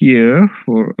here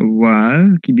for a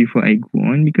while, okay, before I go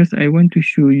on, because I want to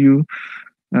show you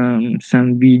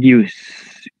some videos.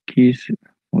 Okay, so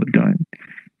hold on.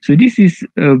 So this is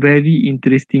a very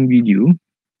interesting video.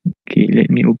 Okay, let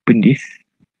me open this.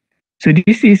 So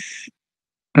this is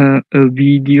a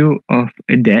video of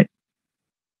a dad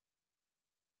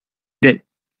that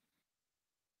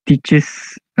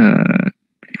teaches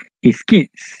his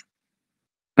kids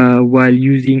while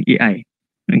using AI.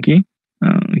 Okay,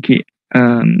 okay.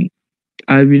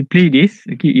 I will play this.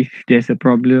 Okay, if there's a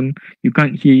problem, you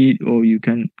can't hear it or you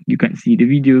can't see the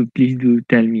video, please do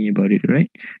tell me about it. Right?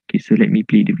 Okay, so let me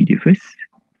play the video first.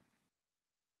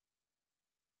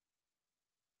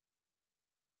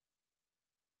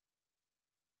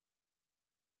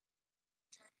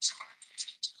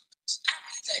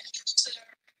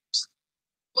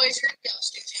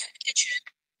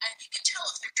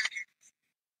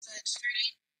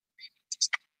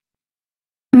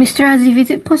 Mr. Razif, is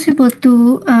it possible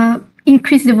to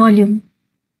increase the volume?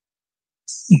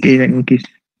 Okay, let me kiss.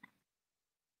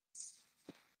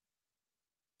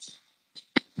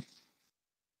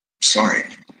 Sorry,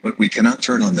 but we cannot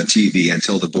turn on the TV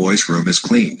until the boys' room is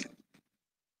cleaned.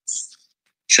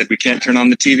 Said we can't turn on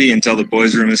the TV until the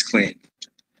boys' room is clean.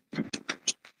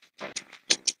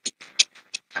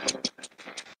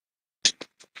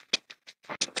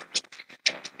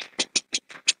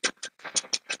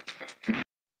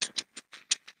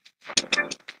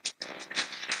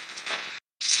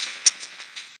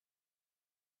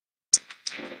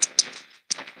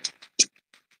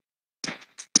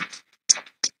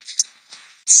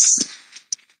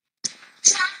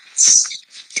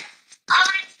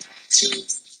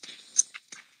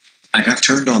 I have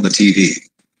turned on the TV.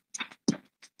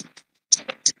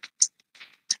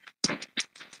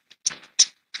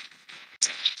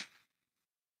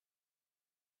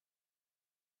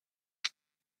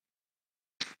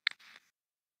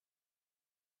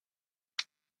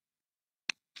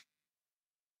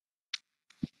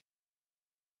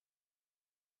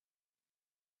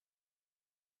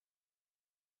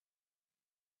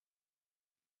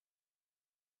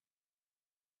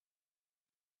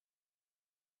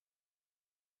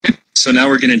 So now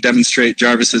we're going to demonstrate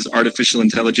Jarvis's artificial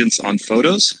intelligence on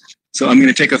photos. So I'm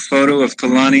going to take a photo of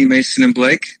Kalani, Mason, and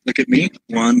Blake. Look at me.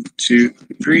 1, 2,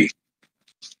 3.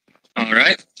 All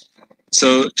right.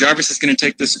 So Jarvis is going to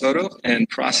take this photo and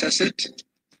process it.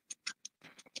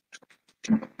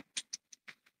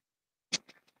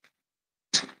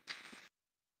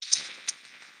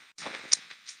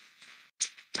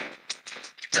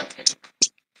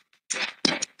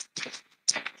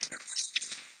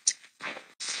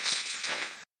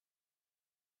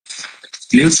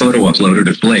 New photo uploaded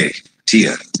of Blake,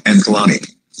 Tia, and Kalani.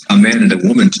 A man and a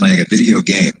woman playing a video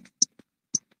game.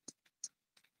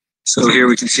 So here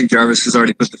we can see Jarvis has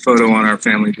already put the photo on our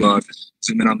family blog.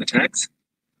 Zoom in on the tags.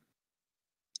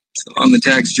 So on the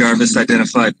tags, Jarvis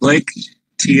identified Blake,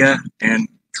 Tia, and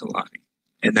Kalani.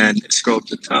 And then scroll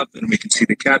to the top and we can see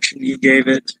the caption you gave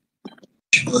it.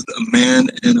 Showed a man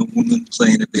and a woman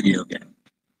playing a video game.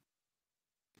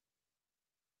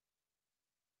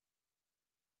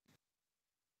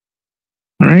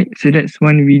 All right, so that's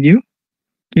one video.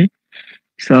 Okay,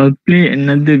 so I'll play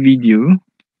another video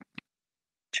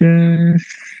just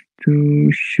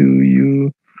to show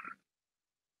you.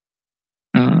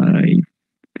 I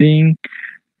think,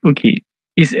 okay,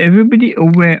 is everybody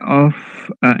aware of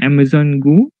Amazon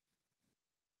Go,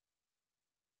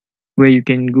 where you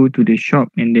can go to the shop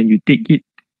and then you take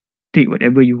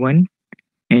whatever you want,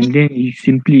 and then you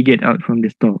simply get out from the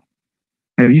store?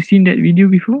 Have you seen that video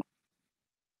before?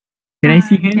 Can I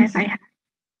see hands? Yes, I have.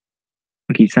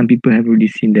 Okay, some people have already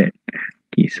seen that.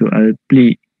 Okay, so I'll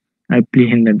play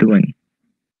another one.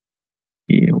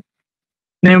 Okay.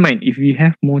 Never mind, if we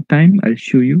have more time, I'll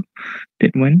show you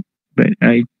that one. But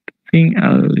I think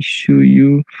I'll show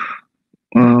you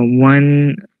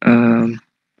one,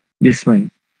 this one.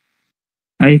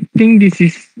 I think this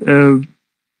is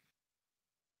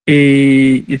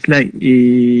it's like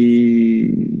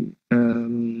a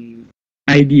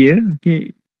idea,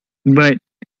 okay, but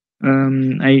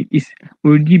it's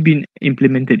already been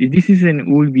implemented. This is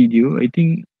an old video. I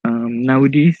think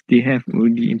nowadays they have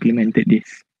already implemented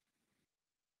this.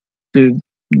 The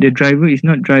driver is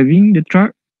not driving the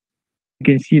truck. You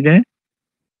can see that.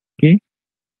 Okay.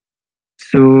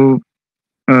 So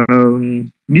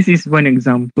this is one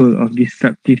example of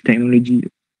disruptive technology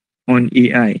on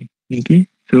AI. Okay.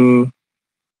 So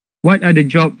what are the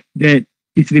jobs that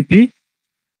is replaced?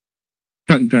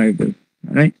 Truck driver.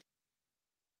 All right.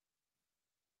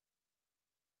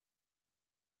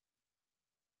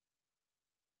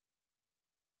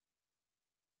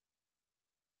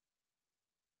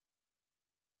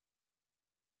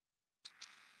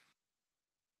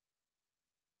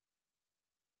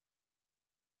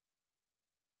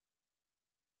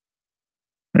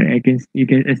 Right, as you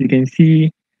can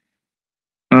see,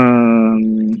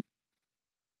 um,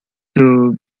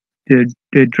 so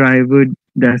the driver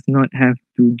does not have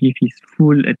to give his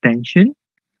full attention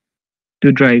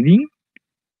to driving,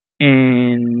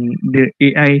 and the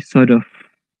AI sort of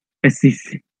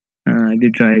assists the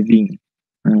driving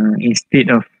instead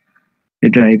of the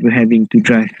driver having to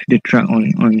drive the truck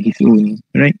on his own,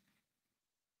 right?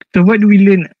 So what do we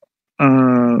learn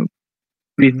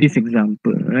with this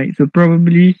example, right? So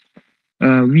probably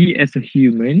we as a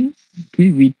human,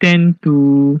 okay, we tend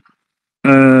to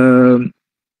um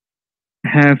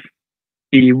have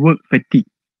a work fatigue.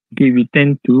 Okay, we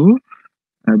tend to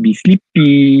be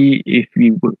sleepy if we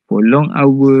work for long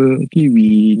hour. Okay,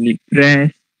 we need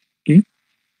rest. Okay,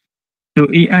 so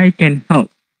AI can help.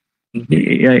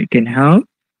 Okay, AI can help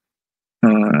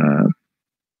uh,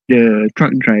 the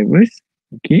truck drivers.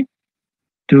 Okay,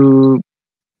 to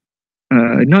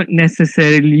not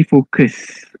necessarily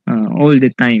focus all the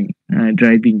time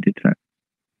driving the truck.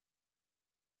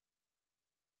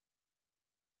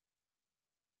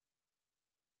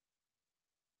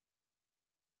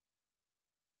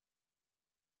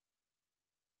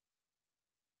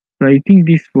 So I think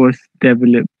this was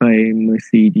developed by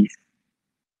Mercedes.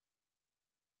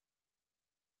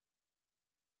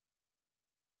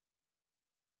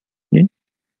 Okay.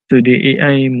 So the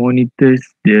AI monitors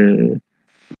the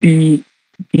speed,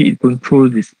 it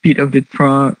controls the speed of the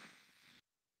truck.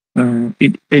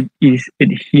 It is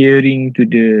adhering to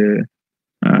the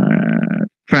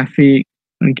traffic.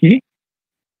 Okay.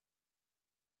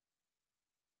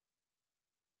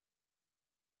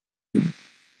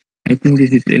 I think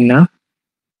this is enough.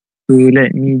 So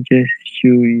let me just show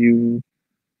you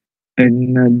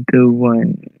another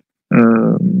one.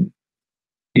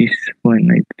 This one,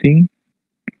 I think.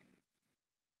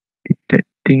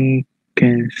 Detecting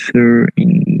cancer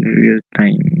in real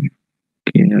time.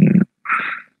 Okay, no.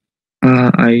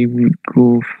 I would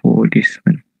go for this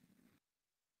one.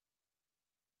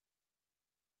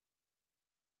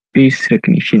 Face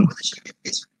recognition.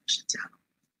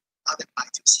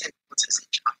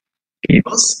 Okay.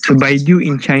 So Baidu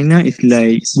in China is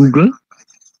like Google,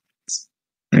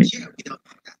 right?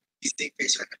 Using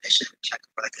face recognition, check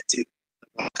what I could do.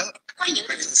 Walk up.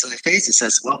 So my face, it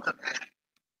says welcome.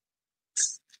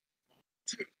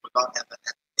 Without that, let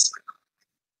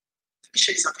me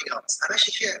show you something else. I'm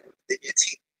actually here with the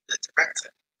team, the director.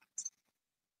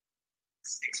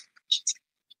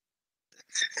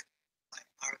 My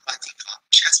RFID card,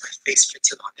 which has my face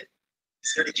printed on it.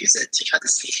 So to use it to try to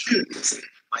see who is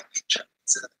my picture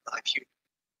instead of live view.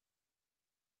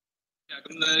 Yeah,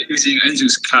 I'm gonna using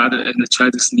Andrew's card and try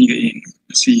to sneak in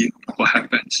to see what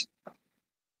happens.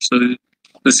 So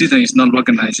the system is not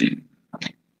recognizing.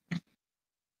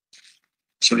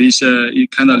 So he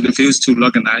kind of refused to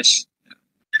recognize.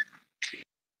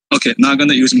 Okay, now I'm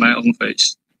gonna use my own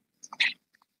face.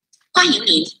 欢迎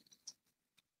您。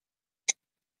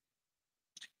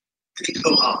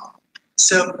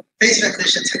So face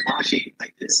recognition technology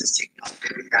like this is taking off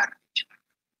very rapidly,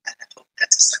 and I hope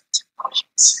that's a certain technology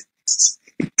soon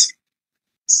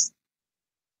exists.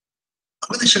 I'm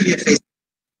going to show you a face.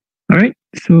 All right.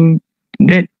 So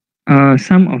that are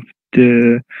some of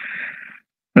the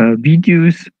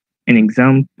videos and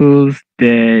examples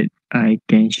that I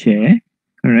can share.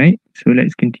 All right. So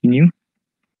let's continue.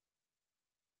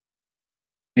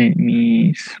 Let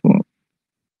me swap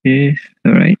this.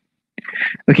 All right.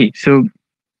 Okay. So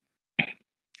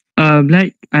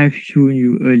like I've shown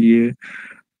you earlier,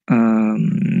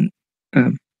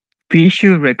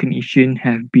 facial recognition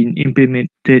have been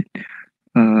implemented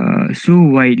so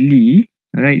widely,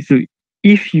 right? So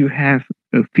if you have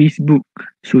a Facebook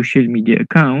social media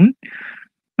account,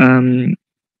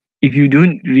 if you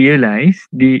don't realize,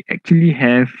 they actually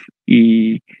have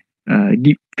a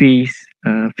deep face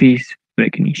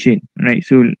recognition, right?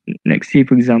 So like say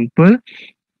for example,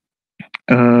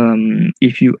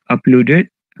 if you uploaded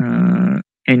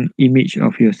an image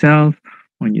of yourself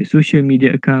on your social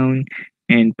media account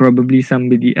and probably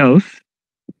somebody else,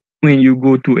 when you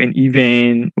go to an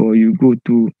event or you go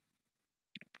to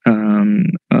um,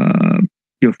 uh,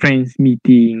 your friends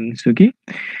meetings, okay,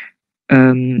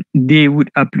 they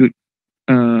would upload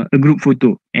a group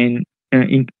photo, and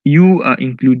you are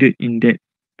included in that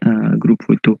group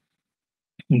photo.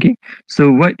 Okay,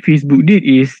 so what Facebook did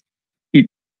is it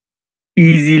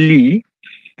easily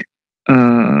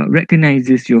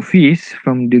recognizes your face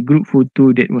from the group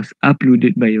photo that was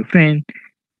uploaded by your friend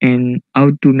and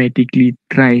automatically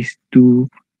tries to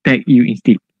tag you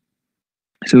instead.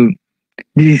 So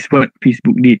this is what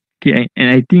Facebook did. Okay, and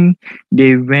I think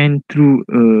they went through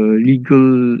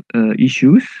legal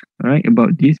issues, right,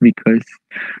 about this because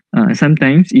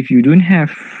sometimes if you don't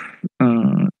have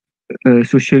uh, a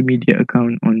social media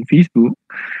account on Facebook,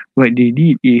 what they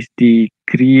did is they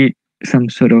create some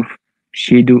sort of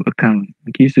shadow account.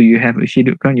 Okay, so you have a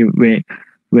shadow account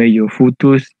where your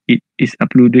photos it is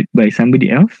uploaded by somebody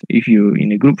else if you're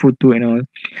in a group photo and all.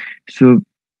 So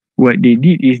what they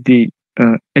did is they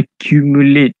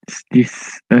accumulate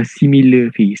this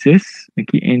similar faces,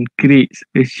 okay, and creates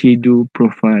a shadow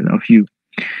profile of you.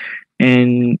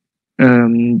 And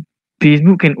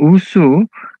Facebook can also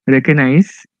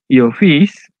recognize your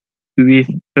face with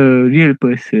a real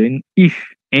person if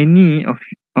any of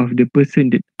the person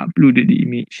that uploaded the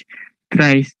image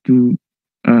tries to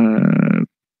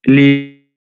label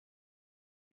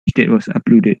that was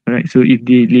uploaded. Alright, so if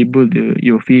they label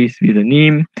your face with a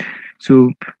name,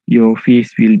 so your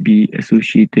face will be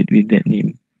associated with that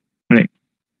name. Right.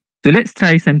 So let's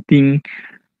try something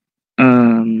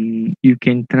you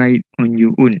can try it on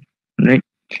your own. Right.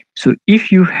 So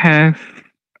if you have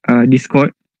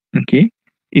Discord, okay,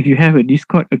 if you have a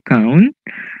Discord account,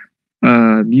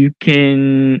 you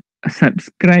can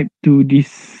subscribe to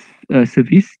this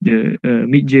service, the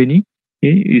Mid Journey.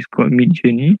 Okay, it's called Mid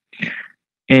Journey.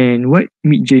 And what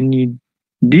Mid Journey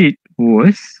did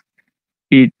was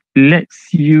it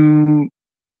lets you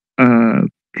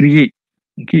create,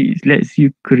 okay, it lets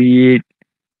you create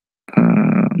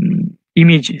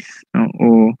images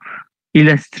or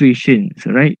illustrations,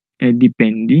 right,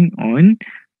 depending on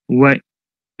what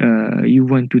you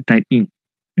want to type in.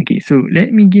 Okay, so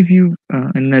let me give you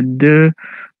another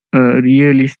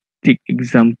realistic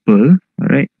example. All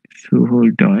right, so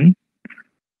hold on.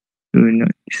 So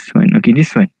not this one. Okay,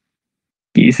 this one.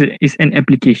 Okay, it's an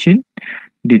application.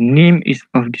 The name is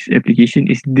of this application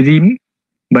is Dream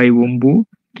by Wombo.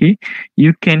 Okay,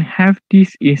 you can have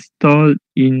this installed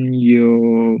in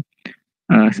your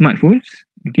smartphones.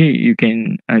 Okay, you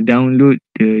can download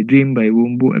the Dream by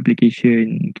Wombo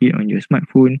application, okay, on your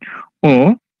smartphone,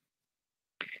 or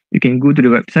you can go to the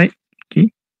website. Okay,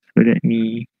 so let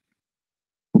me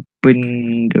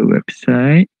open the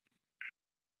website.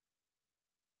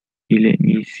 Okay, let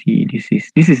me see. This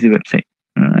is the website.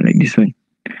 Like this one.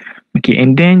 Okay,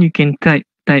 and then you can type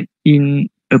in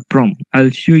a prompt. I'll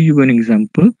show you an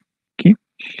example. Okay,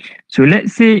 so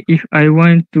let's say if I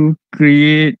want to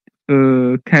create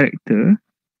a character,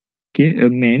 okay, a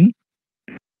man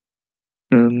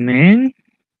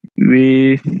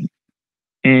with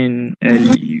an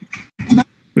elephant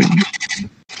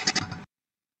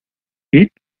head.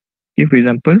 Okay, for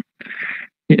example,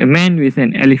 a man with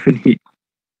an elephant head.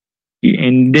 Okay,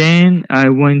 and then I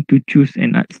want to choose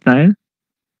an art style.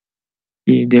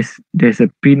 Okay, there's a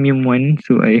premium one,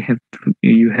 so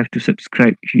you have to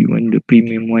subscribe if you want the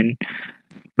premium one.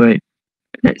 But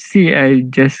let's say I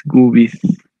just go with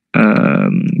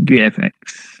VFX,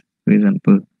 for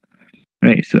example.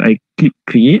 Right, so I click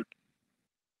create.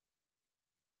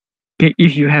 Okay,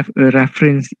 if you have a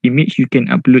reference image, you can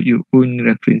upload your own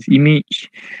reference image.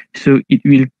 So it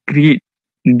will create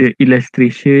the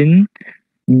illustration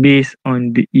based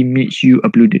on the image you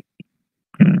uploaded.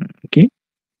 Okay.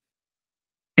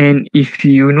 And if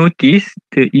you notice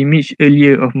the image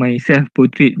earlier of my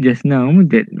self-portrait just now,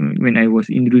 that when I was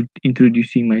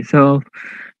introducing myself,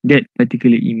 that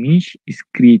particular image is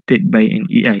created by an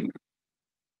AI.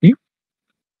 Okay.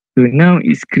 So now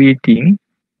it's creating.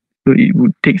 So it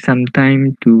would take some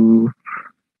time to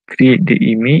create the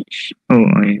image. Oh,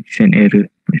 it's an error.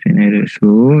 It's an error.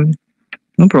 So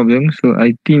no problem. So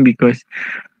I think because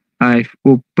I've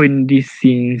opened this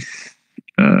since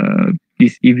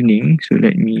this evening, so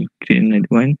let me create another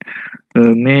one.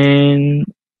 A man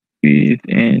with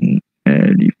an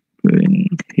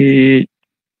elephant head.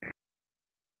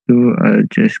 So I'll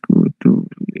just go to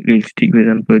realistic, for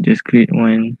example, just create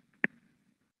one.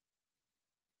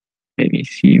 Let me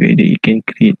see whether it can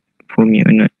create for me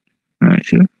or not.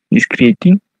 So it's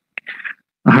creating.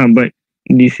 But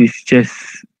this is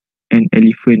just an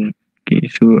elephant. Okay,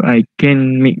 so I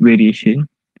can make variation.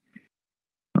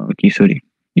 Okay, sorry.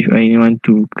 If I want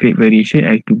to create variation,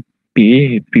 I have to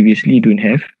pay. Previously, don't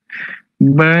have.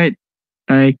 But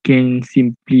I can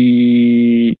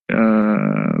simply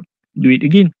do it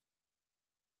again.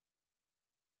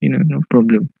 No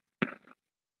problem.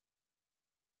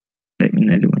 Like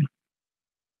another one.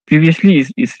 Previously,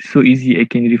 it's so easy. I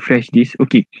can refresh this.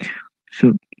 Okay,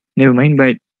 so never mind.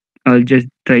 But I'll just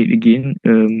try it again.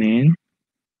 Man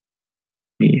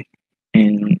with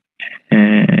an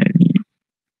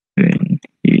elephant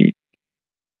head.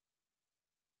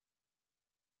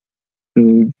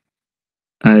 So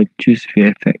I'll choose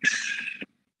VFX.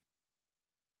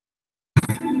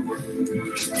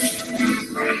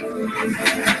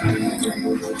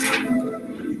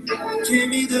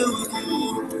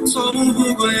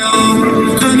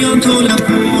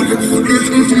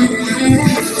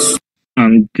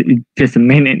 Just a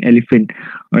man and elephant.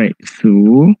 All right.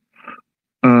 So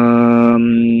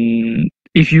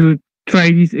if you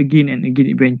try this again and again,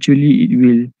 eventually it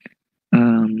will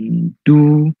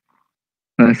do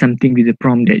something with the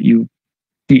prompt that you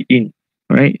key in.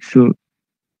 All right. So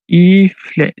if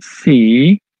let's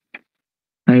say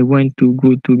I want to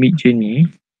go to Mid Journey,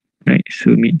 right? So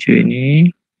Mid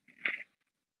Journey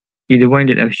is the one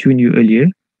that I've shown you earlier.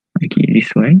 Okay, this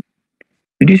one.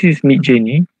 So this is Mid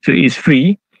Journey. So it's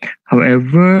free.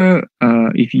 However,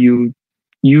 if you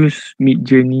use Mid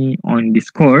Journey on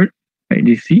Discord, right?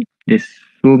 You see, there's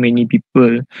so many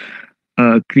people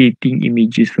creating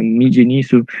images from Mid Journey.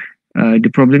 So the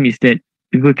problem is that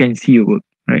people can see your work,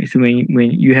 right? So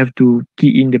when you have to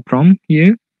key in the prompt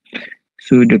here,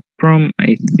 so the prompt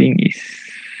I think is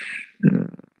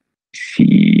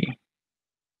see.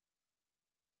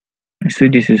 So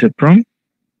this is a prompt.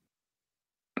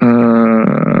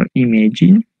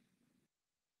 Imagine.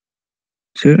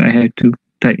 So I have to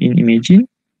type in imagine.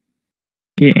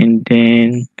 Okay, and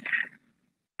then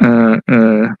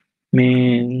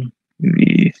man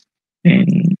with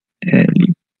an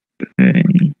elephant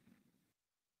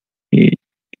head.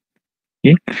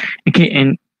 Okay. Okay,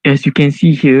 and as you can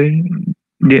see here,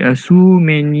 there are so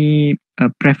many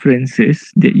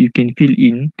preferences that you can fill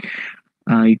in.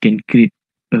 You can create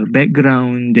a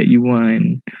background that you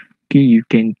want. Okay, you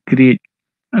can create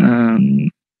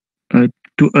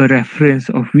to a reference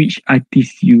of which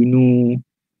artist you know.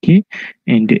 Okay,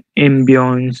 and the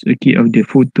ambience, okay, of the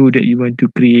photo that you want to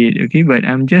create. Okay, but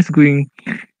I'm just going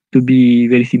to be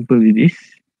very simple with this.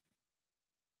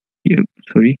 Yep,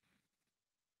 sorry.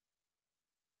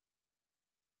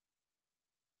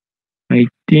 I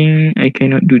think I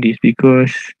cannot do this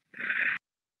because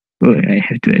I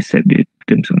have to accept the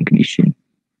terms and condition.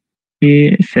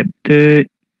 Okay, accepted.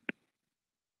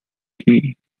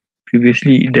 Okay,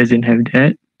 previously it doesn't have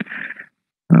that.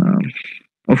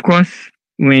 Of course,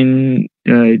 when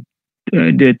the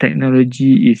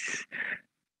technology is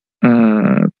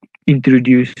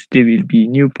introduced, there will be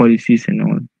new policies and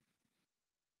all.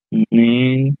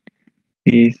 Man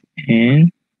is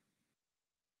an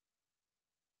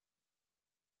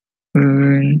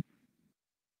earn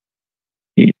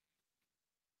it.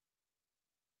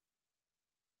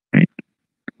 Right.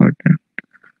 Order.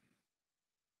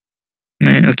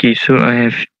 And okay, so I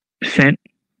have set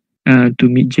to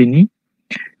Mid Journey.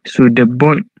 So the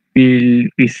bot will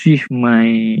receive my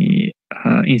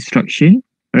instruction,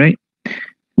 right?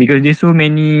 Because there's so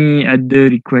many other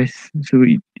requests, so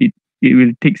it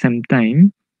will take some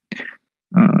time.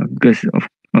 Because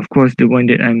of course the one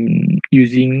that I'm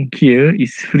using here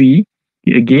is free.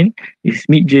 Again, it's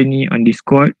Mid Journey on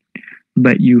Discord,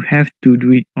 but you have to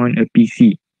do it on a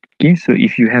PC. Okay, so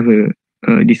if you have a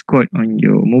Discord on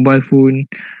your mobile phone,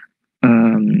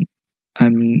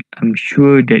 I'm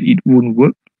sure that it won't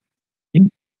work. Okay?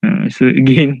 So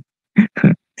again,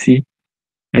 see,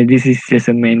 this is just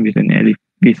a man with an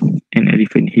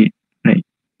elephant head, right?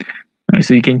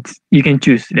 So you can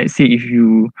choose. Let's say if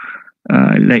you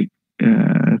like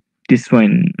this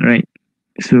one, right?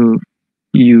 So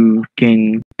you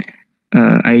can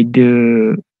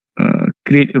either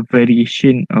create a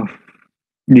variation of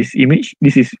this image.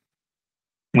 This is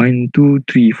 1, 2,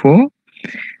 3, 4.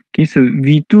 Okay, so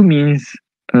V2 means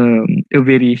a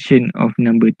variation of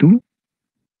number 2,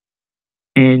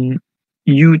 and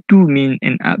U2 means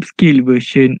an upscale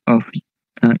version of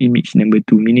image number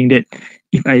 2, meaning that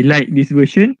if I like this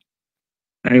version,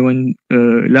 I want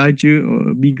a larger or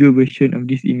a bigger version of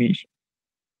this image,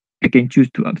 I can choose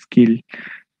to upscale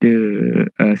the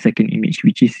second image,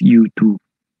 which is U2.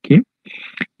 Okay,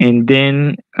 and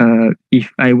then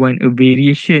if I want a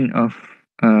variation of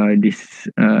this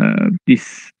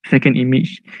second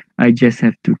image, I just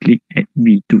have to click at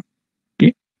V2.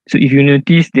 Okay, so if you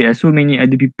notice, there are so many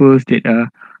other people that are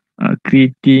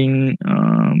creating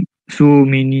so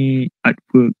many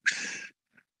artworks,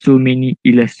 so many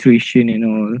illustration and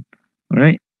all. All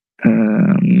right,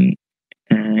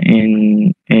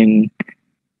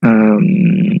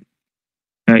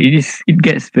 it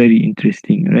gets very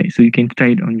interesting, right? So you can try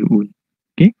it on your own.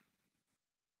 Okay.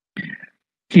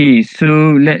 Okay,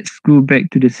 so let's go back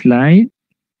to the slide.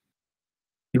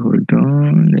 Hold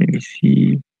on, let me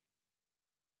see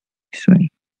this one.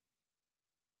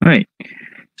 All right.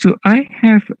 So I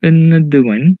have another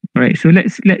one. All right. So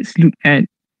let's look at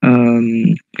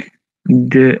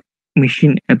the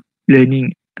machine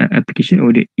learning application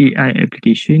or the AI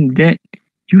application that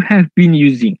you have been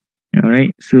using. All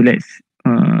right. So let's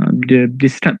the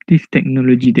disruptive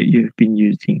technology that you have been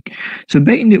using. So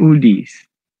back in the old days,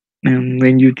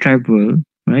 when you travel,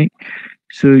 right?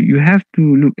 So you have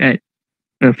to look at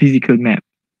a physical map.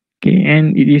 Okay,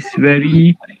 and it is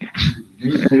very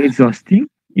exhausting.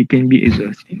 It can be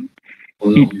exhausting.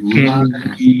 It can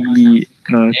be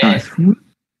taskful,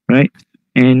 right?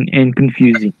 And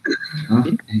confusing.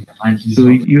 Okay? So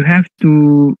you have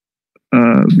to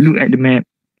look at the map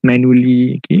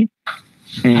manually. Okay,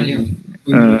 and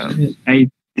I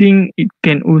think it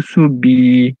can also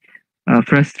be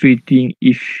frustrating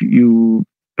if you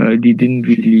didn't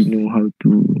really know how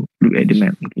to look at the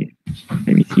map. Okay,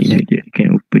 let me see. I just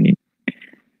can open it.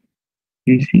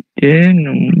 Is it there?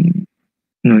 No,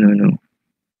 no, no, no.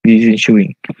 It isn't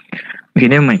showing. Okay,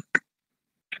 never mind.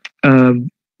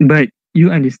 But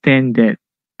you understand that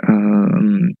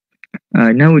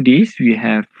nowadays we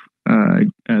have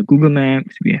Google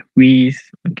Maps, we have Waze,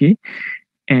 okay,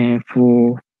 and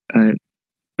for uh,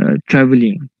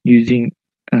 traveling using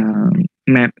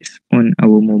maps on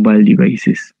our mobile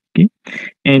devices. Okay,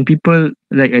 and people,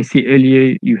 like I said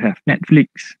earlier, you have Netflix,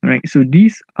 right? So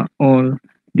these are all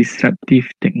disruptive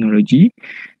technology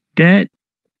that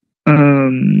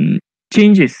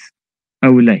changes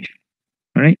our life.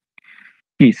 All right.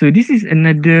 Okay, so this is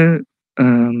another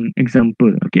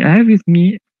example. Okay, I have with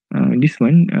me this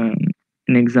one, an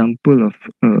example of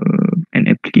an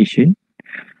application.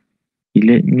 Okay,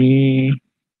 let me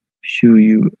show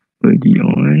you early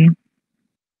on.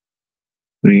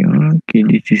 Okay,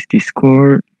 this is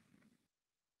Discord.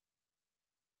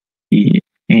 Okay,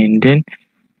 and then,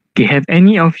 okay, have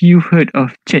any of you heard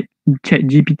of Chat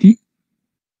GPT?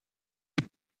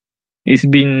 It's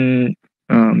been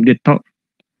the talk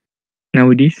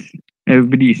nowadays.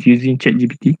 Everybody is using Chat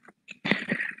GPT.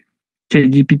 Chat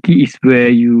GPT is where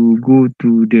you go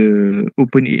to the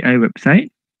OpenAI website,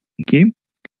 okay,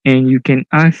 and you can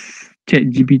ask Chat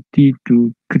GPT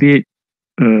to create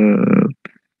a,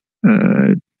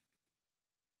 a,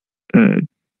 a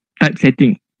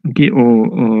typesetting, okay,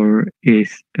 or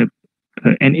is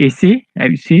an essay. I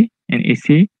would say an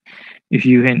essay. If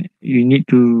you need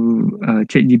to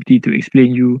Chat GPT to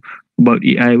explain you about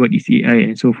AI, what is AI,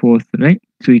 and so forth, right?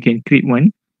 So you can create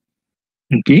one,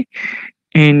 okay,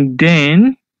 and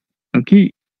then,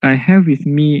 okay, I have with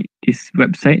me this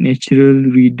website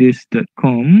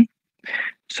naturalreaders.com.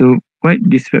 So what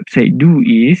this website do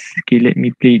is, okay, let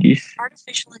me play this.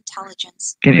 Artificial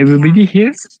intelligence. Can everybody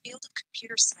hear? Is a field of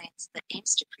computer science that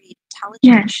aims to create intelligent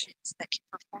Yes. machines that can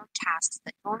perform tasks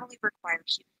that normally require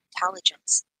human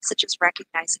intelligence, such as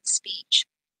recognizing speech,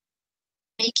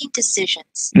 making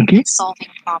decisions, Okay. and solving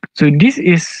problems. So this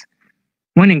is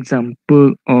one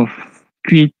example of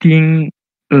creating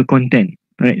a content,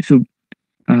 right? So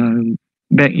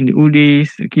back in the old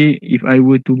days, okay, if I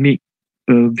were to make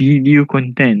a video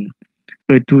content,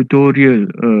 a tutorial,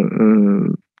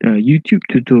 a YouTube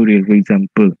tutorial, for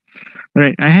example,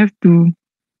 right, I have to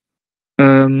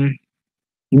um,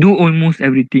 do almost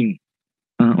everything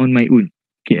on my own.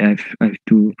 Okay, I have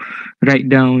to write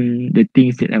down the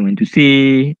things that I want to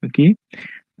say. Okay,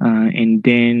 and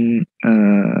then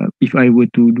if I were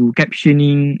to do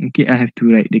captioning, okay, I have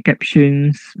to write the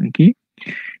captions. Okay,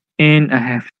 and I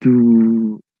have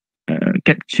to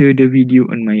capture the video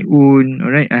on my own.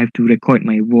 All right, I have to record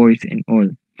my voice and all.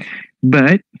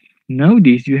 But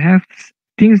nowadays you have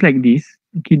things like this,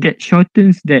 okay, that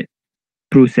shortens that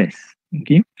process.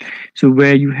 Okay, so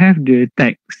where you have the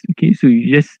text, okay, so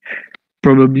you just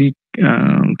probably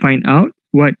find out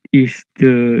what is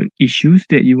the issues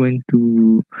that you want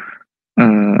to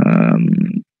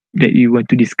um,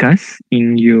 discuss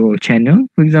in your channel,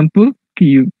 for example. Okay,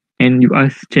 you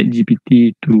ask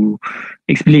ChatGPT to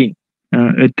explain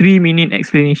a 3-minute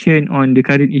explanation on the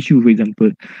current issue, for example.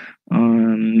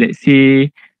 Let's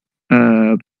say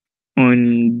uh,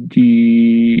 on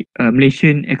the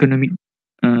Malaysian economic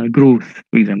growth,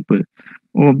 for example,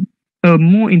 or a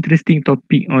more interesting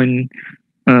topic on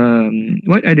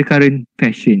what are the current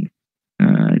fashion,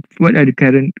 what are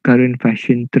the current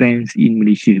fashion trends in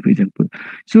Malaysia, for example.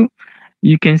 So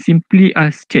you can simply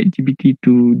ask ChatGPT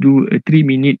to do a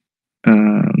 3-minute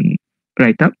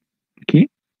write up, okay,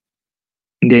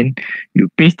 and then you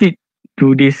paste it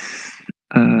to this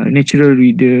natural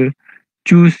reader.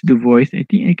 Choose the voice. I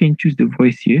think I can choose the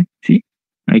voice here. See,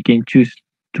 I can choose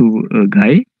to a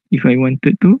guy if I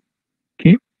wanted to.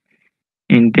 Okay,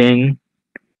 and then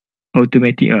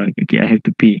automatic. Okay, I have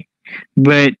to pay,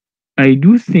 but I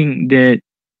do think that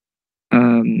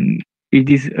it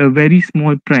is a very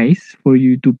small price for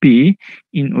you to pay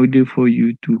in order for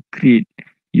you to create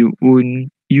your own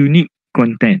unique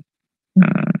content.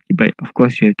 But of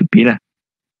course, you have to pay lah.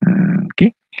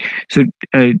 Okay, so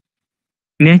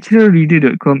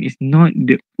naturalreader.com is not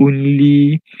the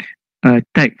only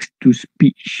text to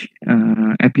speech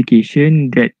application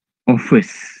that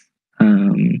offers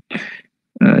um,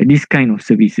 this kind of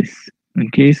services.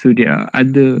 Okay, so there are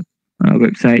other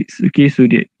websites. Okay, so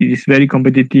that it is very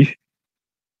competitive.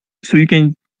 So you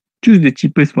can choose the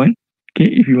cheapest one. Okay,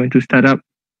 if you want to start up.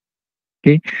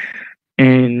 Okay,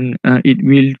 and it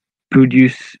will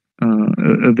produce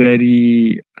a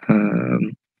very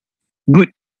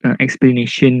good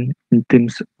explanation in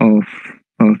terms of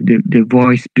the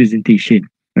voice presentation,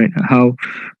 right? How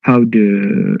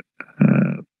the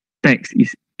text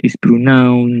is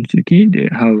pronounced, okay?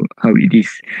 How it is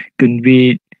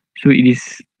conveyed. So it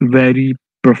is very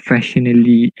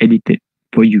professionally edited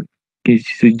for you. Okay,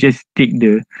 so just take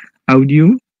the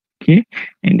audio, okay,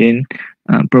 and then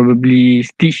probably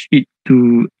stitch it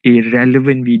to a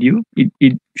relevant video.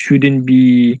 It shouldn't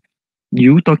be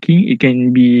you talking. It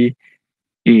can be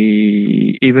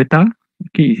a avatar.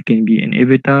 Okay, it can be an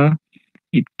avatar.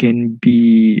 It can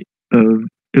be a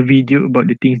video about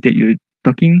the things that you're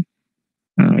talking,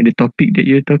 the topic that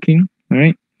you're talking. All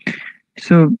right.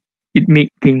 So it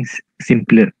make things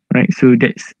simpler, right? So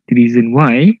that's the reason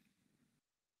why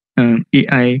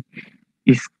AI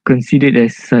is considered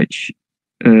as such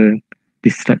a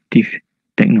disruptive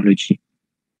technology.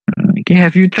 Okay,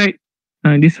 have you tried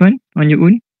this one on your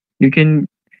own? You can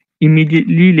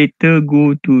immediately later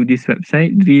go to this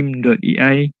website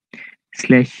dream.ai/create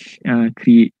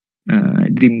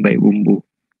dream by Wombo.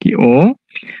 Okay, or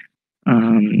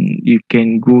you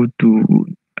can go to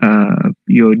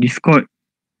your Discord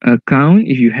account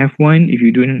if you have one. If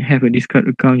you don't have a Discord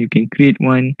account, you can create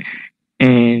one,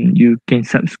 and you can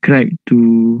subscribe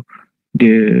to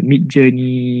the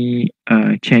Midjourney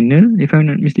channel, if I'm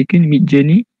not mistaken,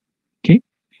 Midjourney. Okay,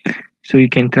 so you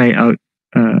can try out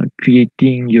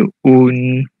creating your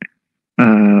own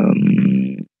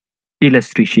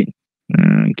illustration.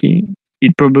 Okay,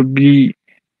 it probably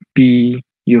be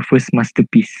your first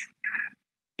masterpiece.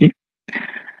 Okay,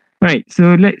 right.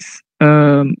 So let's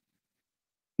go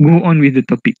on with the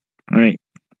topic. All right.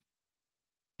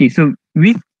 Okay, so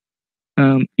with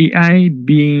AI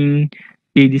being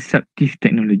a disruptive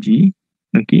technology,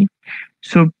 okay,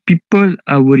 so people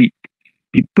are worried.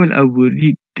 People are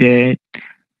worried that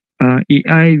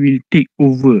AI will take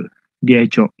over their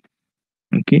job.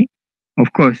 Okay,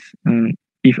 of course,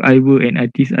 if I were an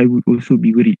artist, I would also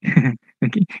be worried.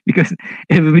 Okay, because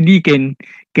everybody can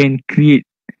create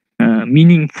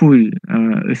meaningful,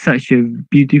 such a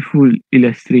beautiful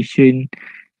illustration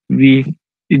with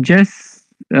just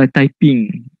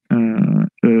typing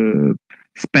a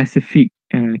specific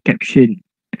caption,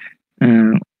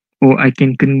 uh, or I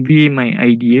can convey my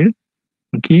idea.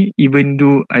 Okay, even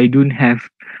though I don't have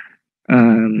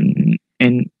an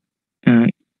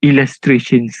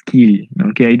illustration skill.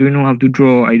 Okay, I don't know how to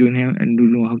draw. I don't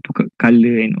know how to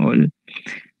color and all.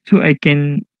 So I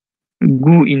can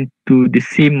go into the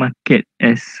same market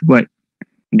as what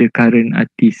the current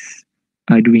artists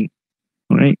are doing.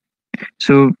 All right.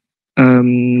 So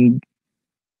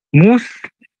most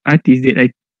artists that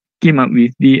I came up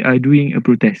with, they are doing a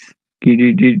protest.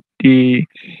 Okay,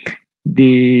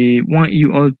 they want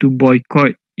you all to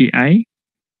boycott AI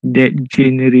that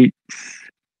generates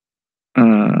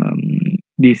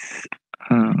this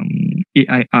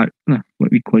AI art,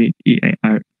 what we call it, AI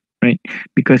art, right?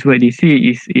 Because what they say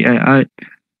is AI art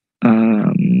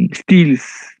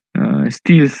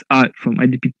steals art from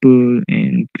other people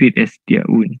and create as their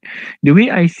own. The way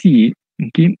I see it,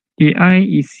 okay, AI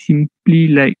is simply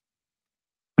like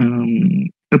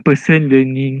a person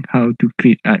learning how to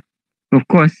create art. Of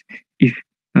course, if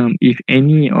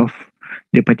any of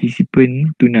the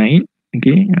participant tonight,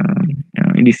 okay,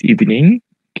 this evening,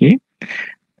 okay,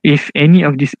 if any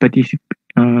of these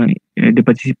the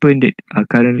participant that are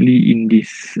currently in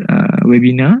this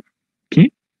webinar, okay,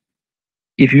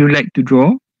 if you like to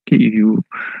draw, okay, if you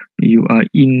are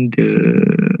in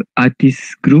the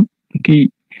artist group, okay,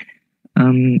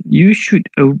 you should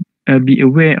be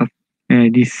aware of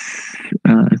these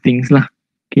things lah,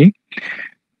 okay.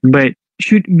 But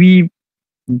should we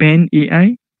ban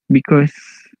AI because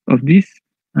of this?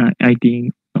 I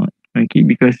think not. Okay,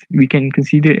 because we can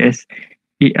consider as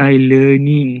AI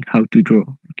learning how to draw.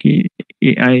 Okay,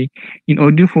 AI, in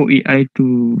order for AI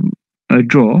to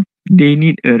draw, they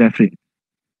need a reference.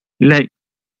 Like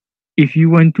if you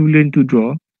want to learn to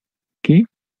draw, okay,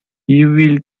 you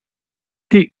will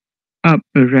take up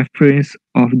a reference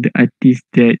of the artist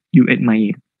that you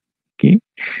admire. Okay,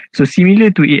 so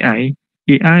similar to AI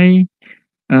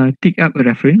take up a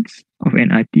reference of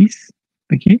an artist,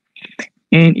 okay,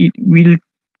 and it will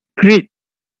create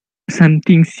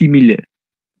something similar.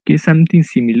 Okay, something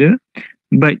similar,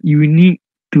 but unique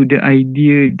to the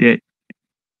idea that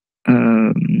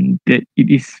that it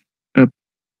is uh,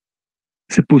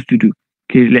 supposed to do.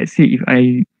 Okay, let's say if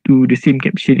I do the same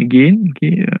caption again,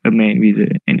 okay, a man with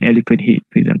an elephant head,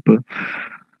 for example.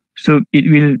 So it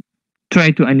will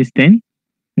try to understand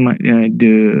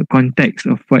the context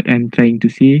of what I'm trying to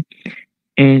say,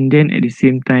 and then at the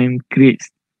same time creates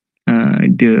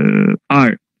the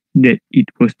art that it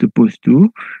was supposed to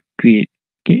create.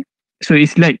 Okay, so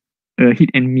it's like a hit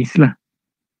and miss lah.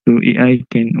 So AI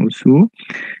can also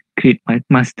create a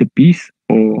masterpiece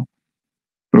or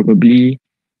probably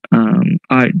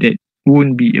art that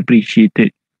won't be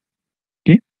appreciated.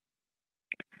 Okay,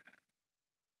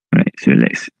 right. So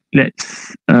let's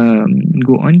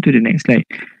go on to the next slide.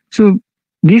 So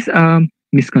these are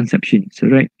misconceptions,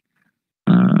 right?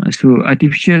 So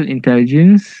artificial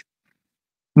intelligence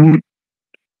would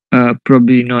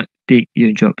probably not take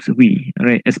your jobs away,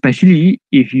 right? Especially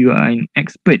if you are an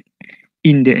expert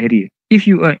in the area. If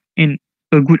you are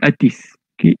a good artist,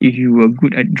 okay, if you are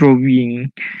good at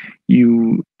drawing,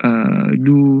 you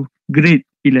do great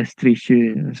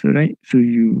illustrations, right? So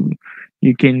you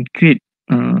can create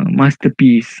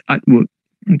masterpiece artwork.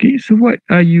 Okay, so what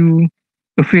are you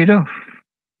afraid of?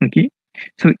 Okay,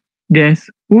 so there's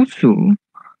also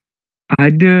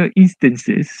other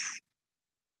instances,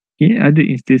 okay, other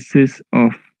instances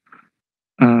of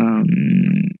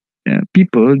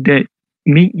people that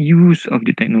make use of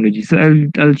the technology. So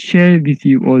I'll share with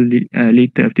you all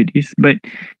later after this. But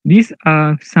these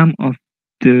are some of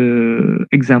the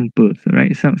examples,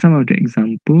 right? Some of the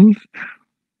examples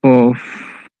of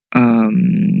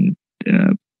um,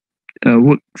 uh,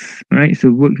 works, right? So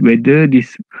works, whether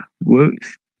this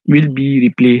works will be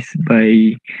replaced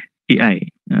by AI.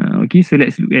 Okay, so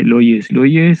let's look at lawyers.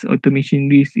 Lawyers automation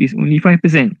risk is only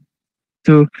 5%.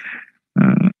 So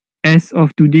uh, as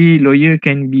of today, lawyer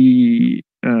can be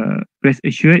rest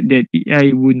assured that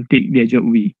AI won't take their job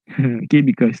away. Okay,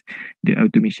 because the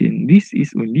automation risk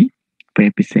is only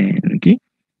 5%. Okay,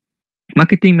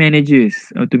 marketing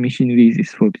managers automation risk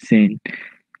is 4%.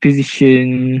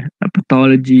 Physician,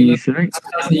 pathologist, right?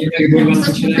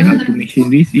 The automation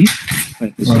risk is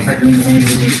 5%.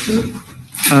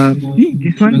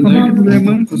 This one, computer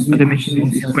programmer, automation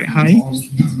risk is quite high,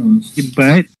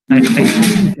 but I think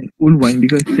it's an old one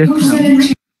because just now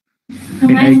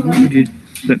when I go to this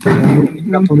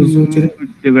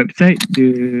the website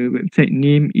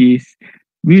name is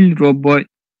will robot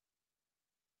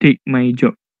take my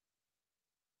job.com.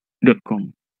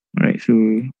 Right,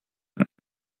 uh,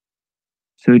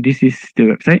 so this is the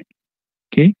website.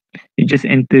 Okay, you just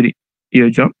enter your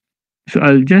job. So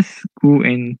I'll just go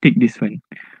and take this one.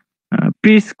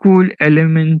 Preschool,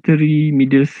 elementary,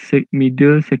 middle,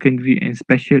 secondary, and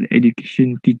special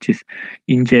education teachers.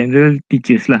 In general,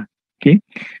 teachers lah. Okay,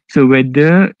 so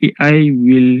whether AI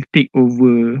will take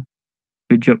over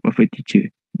the job of a teacher.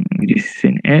 This is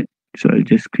an ad, so I'll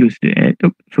just close the ad.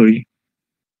 Oh, sorry.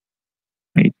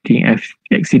 I think I've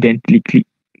accidentally clicked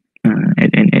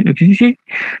add an ad. Okay, see,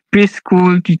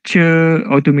 preschool teacher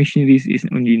automation risk is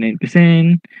only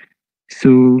 9%.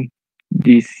 So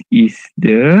this is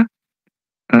the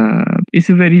it's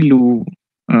a very low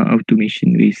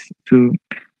automation risk. So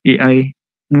AI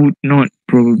would not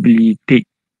probably take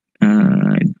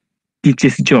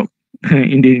teacher's job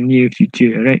in the near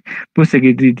future, right?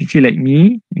 Post-secondary teacher like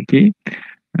me, okay,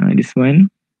 this one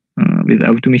with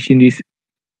automation risk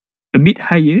a bit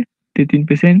higher,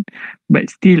 13%, but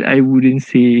still I wouldn't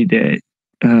say that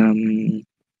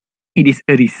it is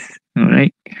a risk, all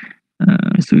right?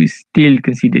 So it's still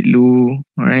considered low,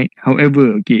 all right?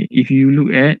 However, okay, if you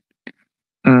look at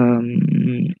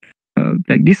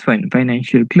like this one,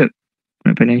 financial clerk.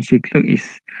 Financial clerk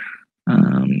is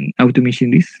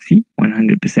automation risk, see,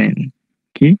 100%.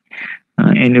 Okay,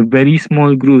 and a very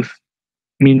small growth,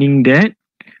 meaning that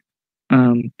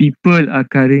people are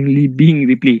currently being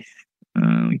replaced.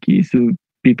 Okay, so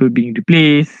people being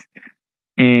replaced,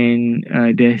 and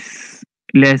there's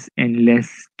less and less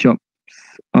jobs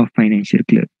of financial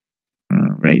clerk.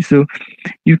 Right, so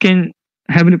you can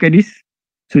have a look at this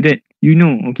so that you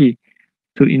know, okay,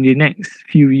 so in the next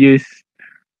few years,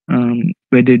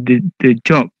 whether the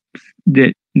jobs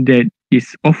that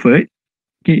is offered,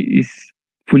 okay, is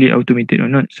fully automated or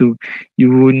not. So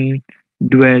you won't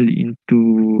dwell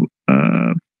into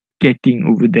getting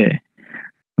over there,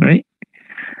 right?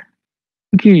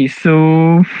 Okay,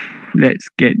 so let's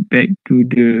get back to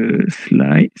the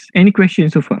slides. Any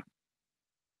questions so far?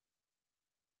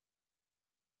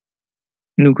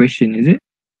 No question, is it?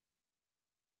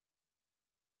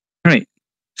 All right.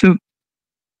 So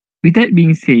with that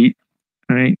being said,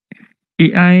 all right,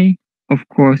 AI, of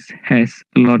course, has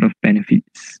a lot of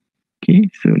benefits. Okay,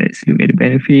 so let's look at the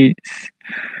benefits.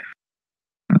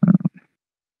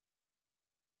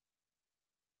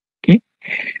 Okay,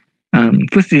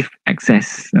 first is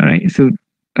access. All right, so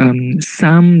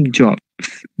some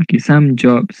jobs, some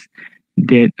jobs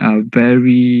that are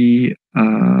very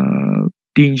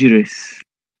dangerous,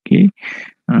 okay,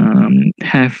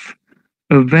 have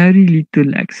a very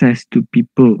little access to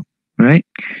people, right?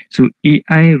 So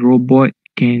AI robot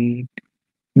can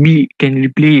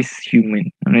replace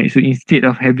human, right? So instead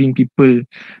of having people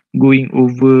going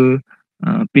over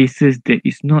places that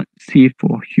is not safe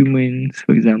for humans,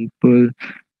 for example,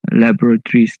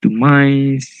 laboratories to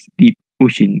mines, deep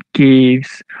ocean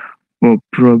caves, or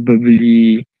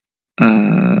probably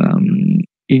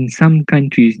in some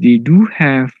countries they do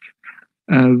have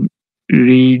uh,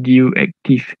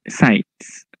 radioactive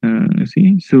sites.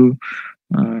 See, so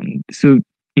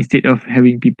instead of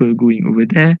having people going over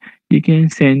there, you can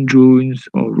send drones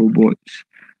or robots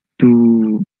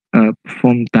to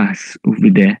perform tasks over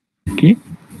there. Okay,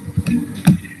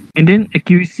 and then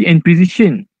accuracy and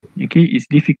precision. Okay, it's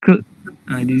difficult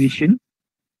decision.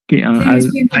 Okay, I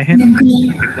have an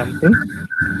example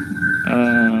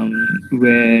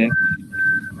where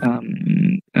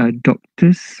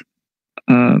doctors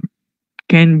uh,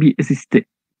 can be assisted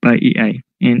by AI,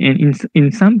 and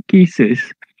in some cases,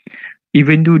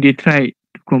 even though they try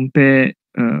to compare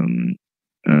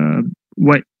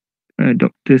what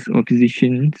doctors or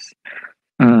physicians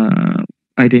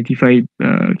identify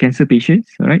cancer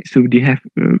patients, right? So they have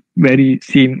very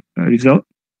same result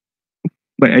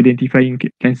by identifying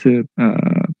cancer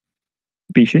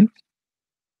patients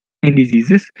and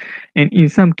diseases, and in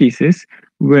some cases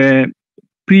where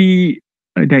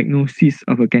pre-diagnosis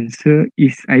of a cancer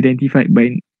is identified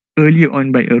by earlier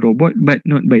on by a robot but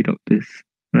not by doctors,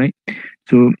 right?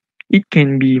 So it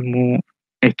can be more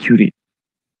accurate.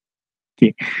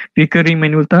 Okay, recurring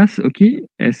manual tasks, okay,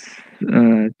 as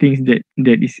things that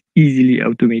is easily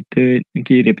automated.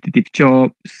 Okay, repetitive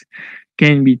jobs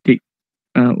can be taken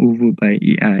over by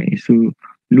AI. So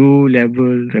low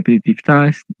level repetitive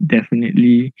tasks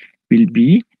definitely will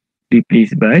be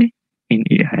replaced by an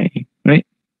AI, right?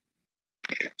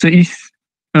 So it's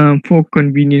for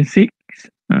convenience sake,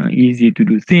 easy to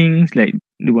do things like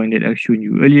the one that I've shown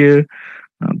you earlier.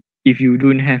 If you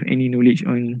don't have any knowledge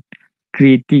on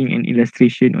creating an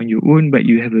illustration on your own, but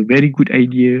you have a very good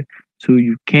idea, so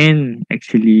you can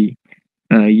actually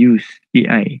use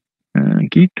AI,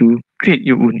 okay, to create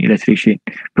your own illustration.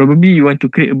 Probably you want to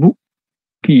create a book.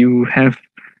 Okay, you have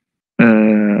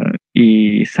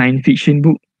a science fiction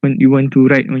book when you want to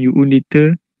write on your own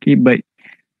later. Okay, but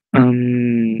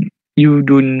you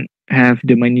don't have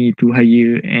the money to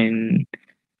hire and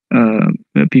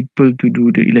people to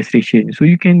do the illustration. So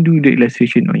you can do the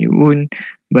illustration on your own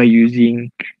by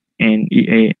using an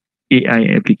AI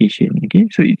application. Okay,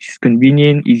 so it's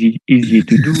convenient, easy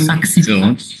to do,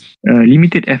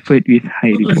 limited effort with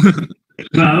high reward.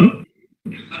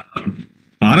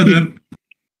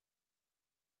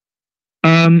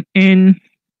 And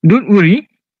don't worry.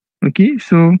 Okay,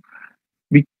 so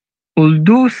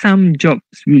although some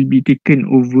jobs will be taken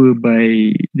over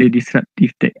by the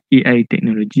disruptive AI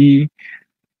technology,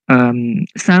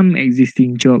 some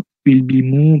existing job will be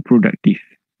more productive.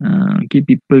 Okay,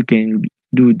 people can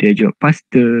do their job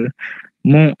faster,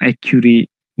 more accurate.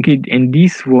 Okay, and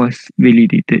this was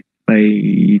validated by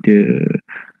the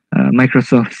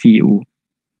Microsoft CEO.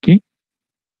 Okay,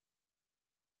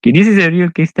 okay, this is a real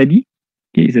case study.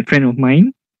 Okay, it's a friend of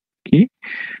mine. Okay,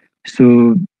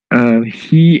 so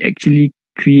he actually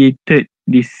created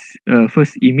this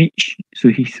first image. So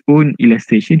his own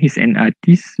illustration. He's an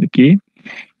artist. Okay,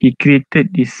 he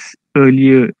created this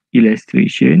earlier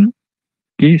illustration.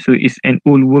 Okay, so it's an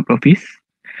old work of his.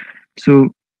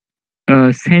 So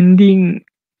sending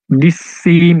this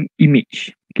same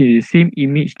image, okay, the same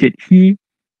image that he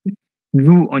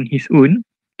drew on his own.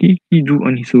 Okay, he drew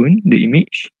on his own the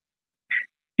image,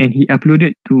 and he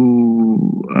uploaded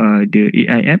to the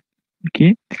AI app.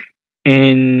 Okay,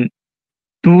 and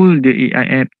told the AI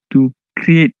app to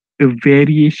create a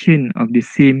variation of the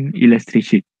same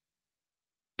illustration.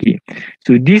 Okay,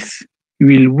 so this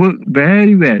will work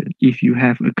very well if you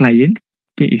have a client.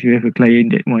 Okay, if you have a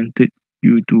client that wanted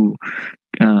you to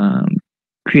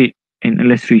create an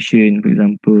illustration, for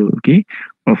example, okay,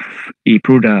 of a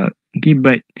product. Okay,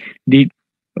 but they,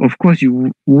 of course,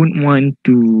 you won't want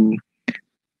to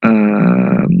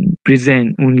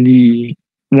present only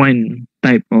one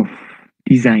type of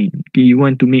design. Okay, you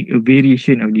want to make a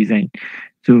variation of design.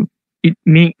 So it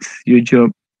makes your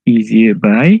job easier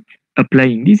by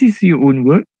applying. This is your own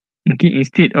work. Okay,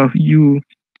 instead of you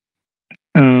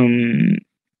um,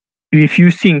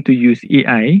 refusing to use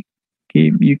AI,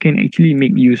 okay, you can actually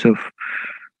make use of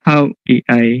how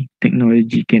AI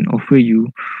technology can offer you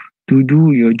to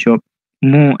do your job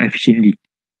more efficiently.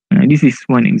 This is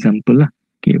one example lah.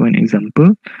 Okay, one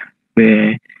example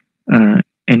where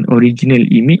an original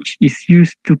image is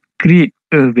used to create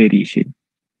a variation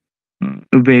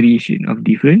of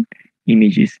different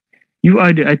images. You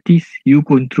are the artist, you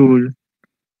control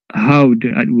how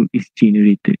the artwork is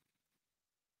generated.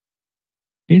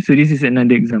 Okay, so this is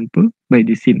another example by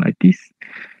the same artist.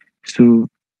 So,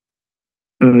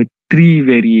 three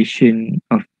variation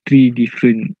of three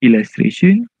different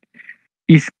illustration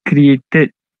is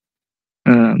created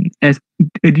as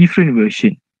a different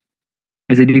version,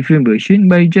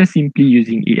 by just simply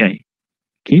using AI.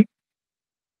 Okay,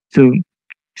 so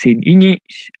same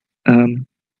image,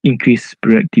 increase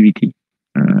productivity.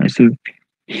 So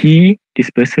this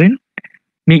person,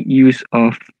 make use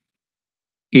of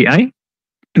AI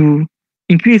to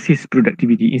increase his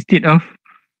productivity instead of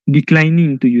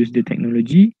declining to use the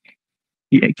technology.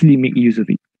 He actually make use of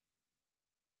it.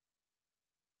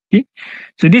 Okay,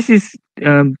 so this is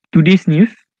today's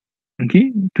news.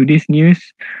 Okay, today's news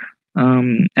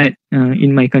at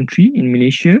in my country, in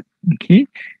Malaysia. Okay,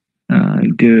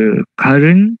 the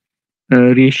current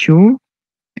ratio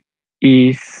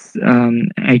is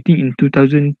I think in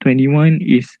 2021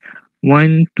 is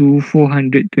 1 to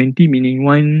 420, meaning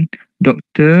one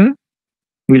doctor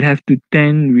will have to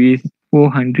tend with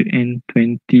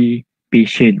 420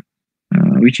 patients,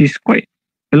 which is quite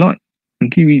a lot.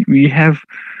 Okay, we have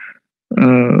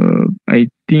I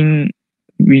think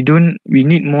we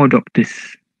need more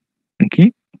doctors.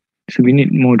 Okay, so we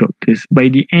need more doctors by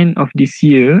the end of this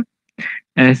year,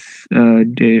 as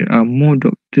there are more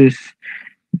doctors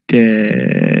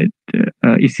that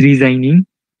is resigning.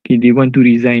 Okay, they want to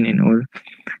resign and all,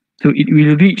 so it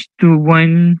will reach to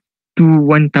 1 to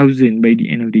 1,000 by the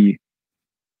end of the year.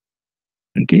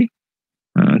 Okay,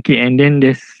 okay, and then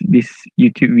there's this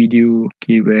YouTube video,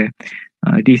 okay, where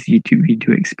this YouTube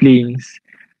video explains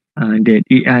that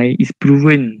AI is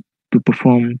proven to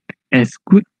perform as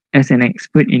good as an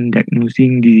expert in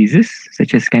diagnosing diseases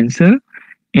such as cancer,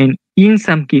 and in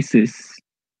some cases,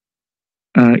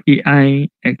 AI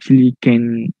actually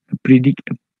can predict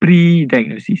a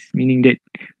pre-diagnosis, meaning that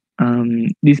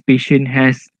this patient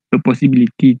has a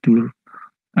possibility to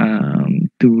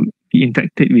be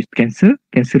infected with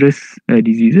cancerous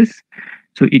diseases,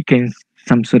 so it can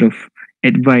some sort of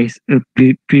advise a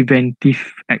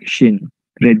preventive action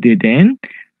rather than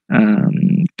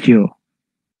cure.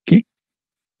 Okay,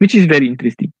 which is very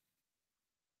interesting.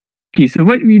 Okay, so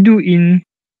what we do in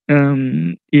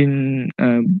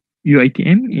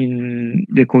UiTM, in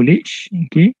the college,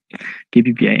 okay,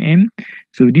 KPPIM.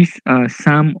 So these are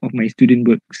some of my student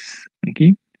works.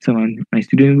 Okay, some of my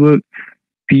student work.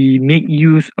 We make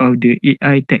use of the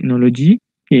AI technology.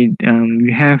 Okay,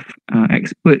 we have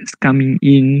experts coming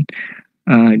in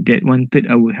that wanted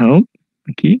our help.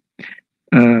 Okay,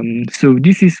 so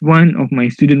this is one of my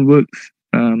student works.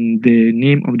 The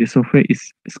name of the software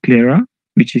is Sclera,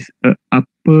 which is a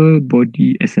upper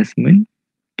body assessment.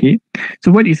 Okay,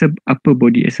 so what is a upper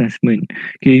body assessment?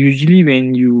 Okay, usually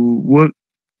when you work,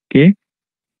 okay,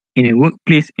 in a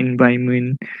workplace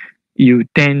environment, you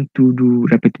tend to do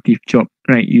repetitive job,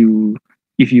 right?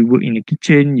 If you work in a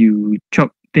kitchen, you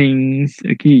chop things.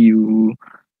 Okay, you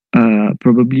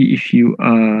probably, if you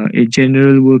are a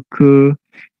general worker,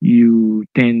 you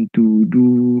tend to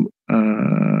do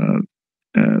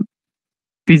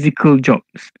physical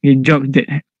jobs, jobs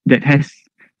that has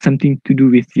something to do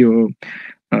with your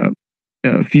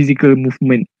physical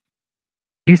movement.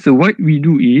 Okay, so what we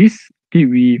do is, okay,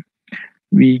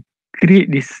 we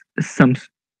create this some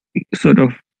sort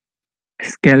of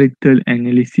skeletal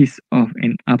analysis of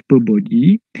an upper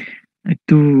body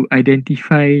to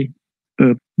identify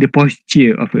the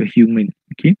posture of a human.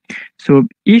 Okay, so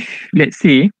if, let's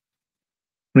say,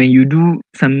 when you do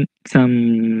some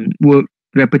work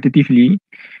repetitively,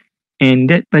 and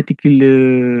that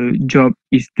particular job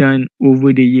is done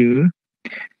over the year,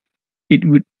 it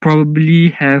would probably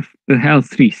have a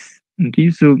health risk.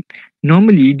 Okay, so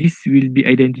normally this will be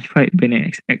identified by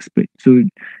an expert. So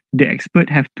the expert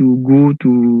have to go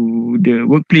to the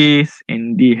workplace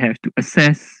and they have to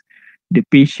assess the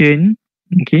patient.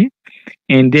 Okay,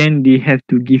 and then they have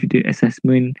to give the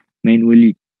assessment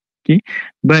manually. Okay,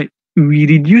 but we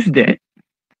reduce that.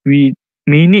 We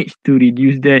manage to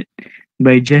reduce that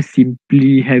by just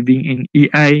simply having an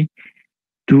AI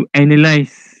to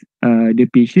analyze the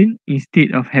patient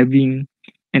instead of having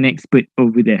an expert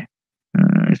over there.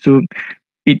 So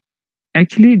it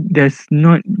actually does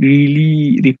not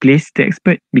really replace the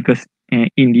expert, because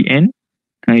in the end,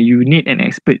 you need an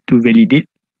expert to validate.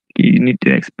 Okay, you need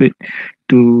an expert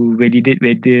to validate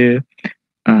whether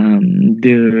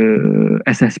the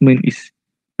assessment is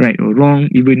right or wrong,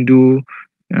 even though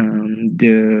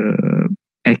the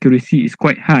accuracy is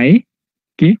quite high.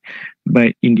 Okay,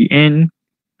 but in the end,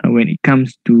 when it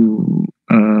comes to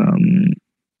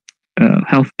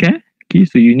healthcare, okay,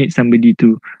 so you need somebody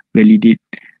to validate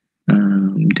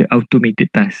the automated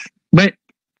task. But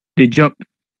the job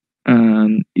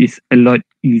is a lot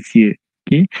easier,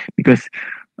 okay, because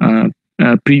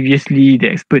previously the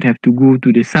expert have to go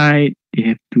to the site, they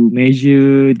have to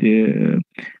measure the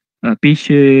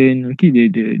patient, okay,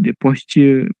 the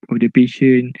posture of the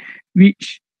patient,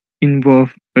 which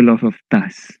involve a lot of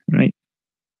tasks, right?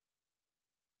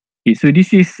 Okay, so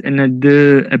this is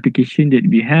another application that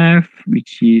we have,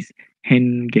 which is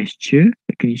hand gesture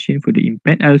recognition for the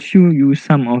impact. I'll show you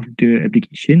some of the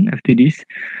application after this,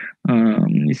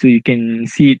 so you can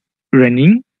see it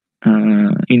running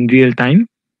in real time.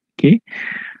 Okay,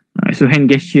 so hand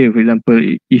gesture, for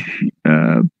example, if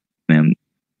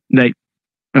like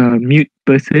mute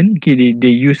person, okay, they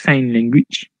use sign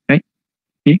language, right?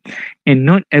 Okay, and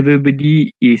not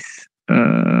everybody is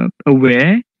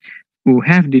aware who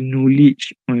have the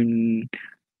knowledge on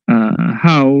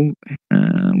how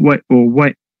what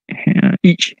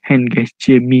each hand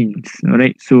gesture means. All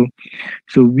right, so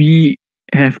we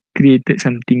have created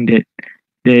something that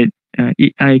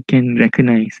AI can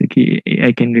recognize. Okay,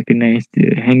 AI can recognize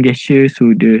the hand gesture,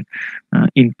 so the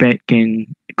impact can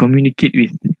communicate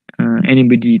with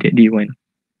anybody that they want.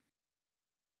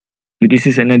 So this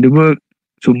is another work.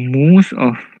 So most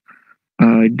of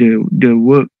the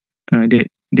work that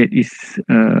is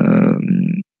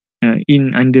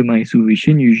in under my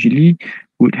supervision usually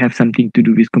would have something to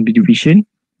do with computer vision,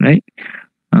 right?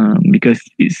 Because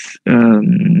it's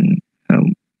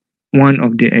one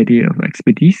of the area of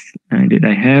expertise that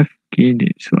I have. Okay,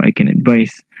 so I can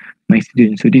advise my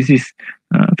students. So this is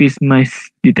face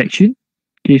mask detection.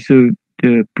 Okay, so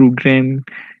the program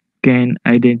can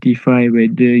identify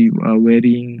whether you are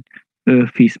wearing a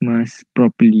face mask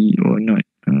properly or not.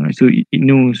 So it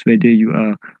knows whether you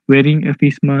are wearing a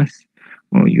face mask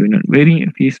or you're not wearing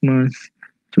a face mask.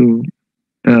 So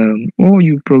or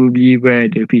you probably wear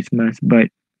the face mask but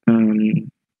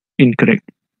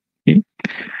incorrect. Okay.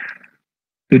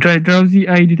 So drowsy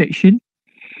eye detection.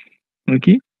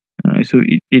 Okay. So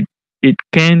it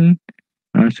can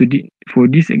for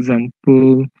this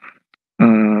example,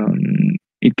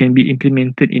 it can be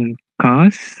implemented in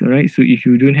cars, right? So if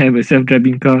you don't have a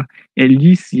self-driving car, at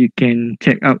least you can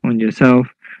check up on yourself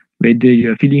whether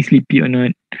you are feeling sleepy or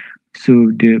not.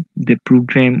 So the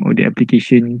program or the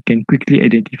application can quickly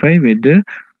identify whether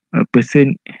a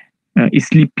person is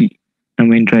sleepy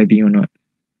when driving or not.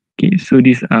 Okay, so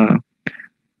these are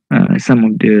some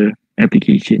of the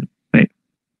application, right?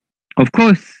 Of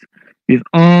course, with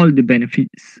all the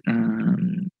benefits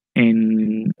and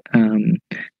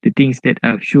the things that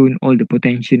I've shown, all the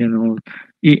potential and all,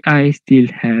 AI still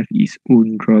have its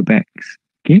own drawbacks.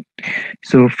 Okay,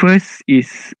 so first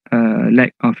is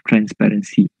lack of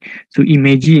transparency. So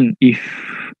imagine if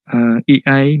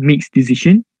AI makes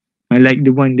decision like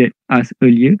the one that asked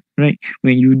earlier, right?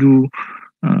 When you do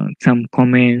some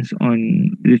comments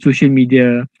on the social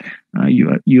media,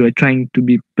 you are trying to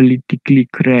be politically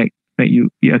correct, right? You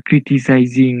are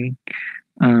criticizing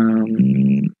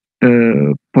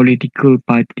a political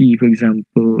party, for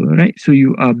example, right? So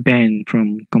you are banned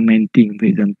from commenting, for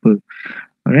example.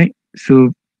 All right.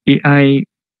 So AI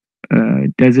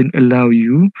doesn't allow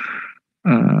you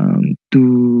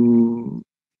to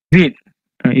read.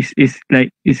 It's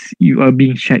like you are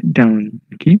being shut down.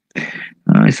 Okay.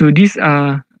 So these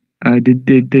are the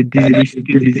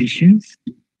decisions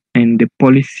and the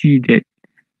policy that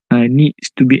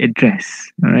needs to be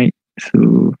addressed. All right.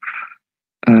 So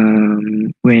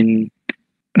when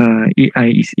AI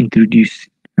is introduced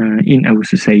in our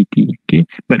society. Okay.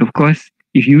 But of course,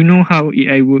 if you know how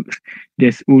AI works,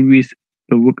 there's always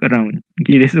a workaround.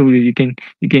 Okay, there's always you can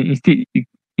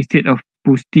instead of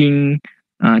posting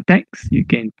text, you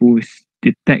can post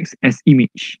the text as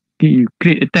image. Okay, you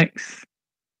create a text.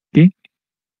 Okay,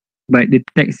 but the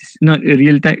text is not a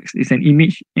real text; it's an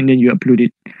image, and then you upload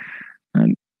it.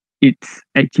 It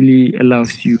actually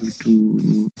allows you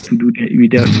to do that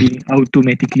without being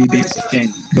automatically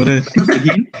banned. But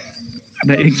again,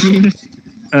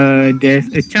 there's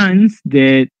a chance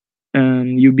that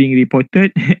you being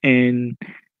reported and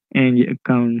your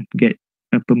account get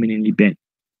permanently banned.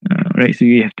 Right, so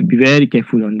you have to be very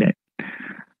careful on that.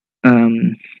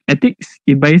 Ethics: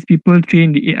 if biased people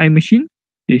train the AI machine,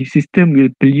 the system will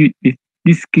pollute with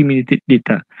discriminated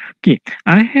data. Okay,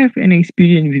 I have an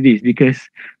experience with this because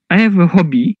I have a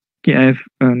hobby. Okay, I have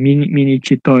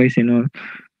miniature toys and all.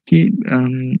 Okay,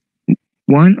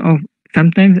 one of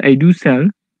sometimes I do sell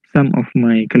some of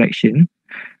my collection,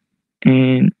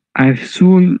 and I've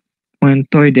sold one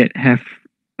toy that have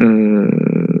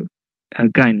a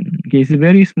gun. Okay, it's a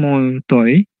very small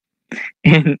toy,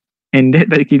 and that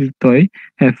particular toy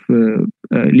have a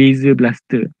laser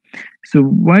blaster. So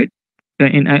what?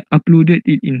 And I uploaded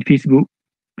it in Facebook.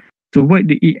 So what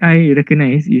the AI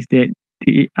recognize is that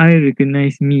the AI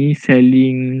recognize me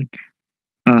selling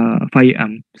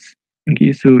firearms.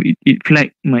 Okay, so it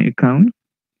flagged my account.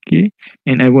 Okay,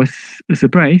 and I was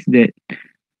surprised that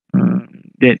uh,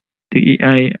 that the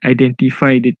AI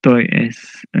identify the toy as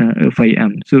a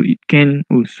firearm. So it can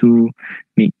also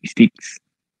make mistakes.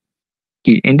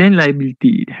 Okay, and then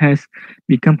liability. It has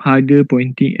become harder,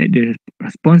 pointing at the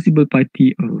responsible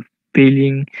party of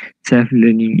failing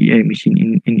self-learning AI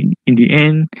machine. In the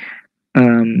end,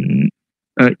 um,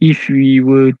 if we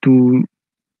were to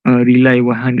rely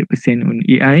 100% on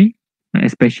AI,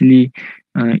 especially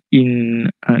in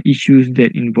issues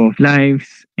that involve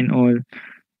lives and all,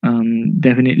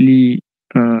 definitely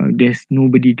there's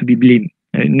nobody to be blamed.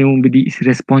 Nobody is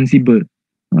responsible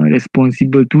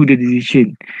to the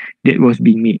decision that was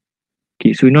being made.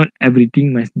 Okay, so not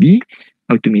everything must be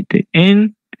automated,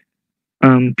 and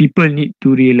people need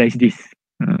to realize this.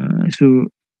 So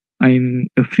I'm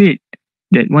afraid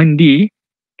that one day,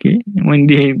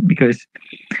 because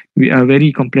we are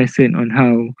very complacent on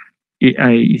how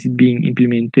AI is being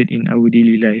implemented in our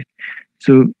daily life,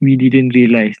 so we didn't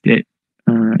realize that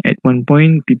at one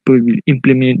point people will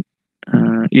implement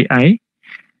AI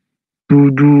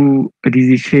to do a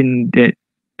decision that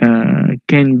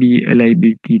can be a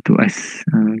liability to us.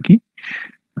 Okay,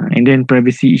 and then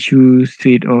privacy issues,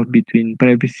 trade off between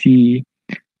privacy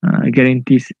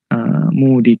guarantees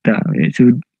more data. Right?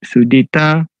 So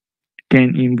data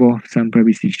can involve some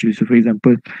privacy issues. So for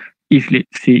example, if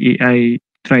let's say AI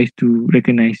tries to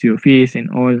recognize your face and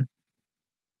all,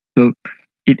 so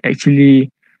it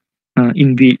actually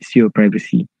invades your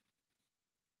privacy.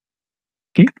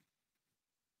 Okay.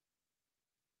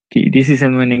 Okay, this is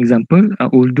one example.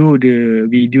 Although the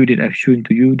video that I've shown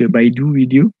to you, the Baidu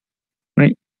video,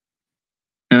 right?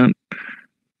 Um,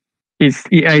 it's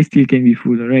AI still can be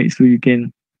fooled, right? So you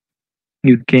can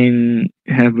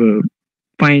have a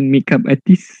fine makeup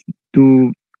artist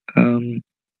to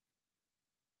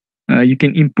you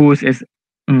can impose as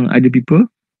other people,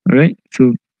 right?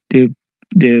 So the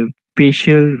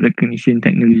facial recognition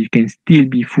technology can still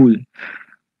be fooled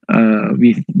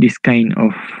with this kind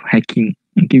of hacking.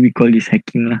 Okay, we call this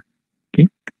hacking lah. Okay.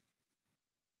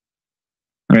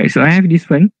 Alright, so I have this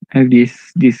one. I have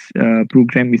this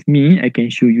program with me. I can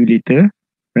show you later,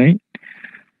 right?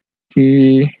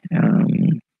 Okay.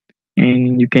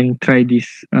 And you can try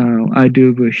this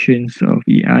other versions of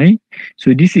AI.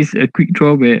 So this is a quick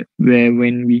draw where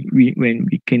when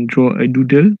we can draw a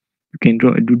doodle, you can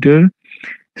draw a doodle.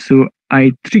 So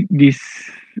I tricked this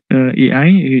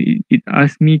AI. It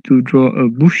asked me to draw a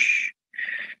bush.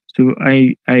 So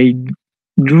I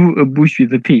drew a bush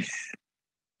with a face.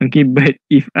 Okay, but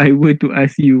if I were to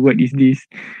ask you what is this,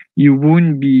 you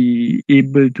won't be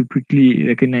able to quickly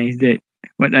recognize that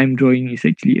what I'm drawing is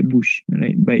actually a bush,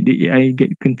 right? But the AI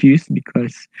get confused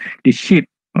because the shape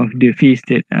of the face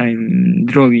that I'm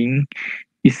drawing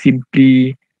is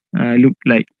simply look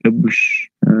like a bush,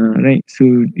 right?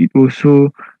 So it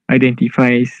also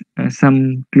identifies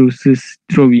some closest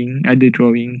other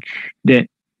drawing that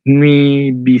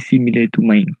may be similar to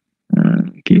mine.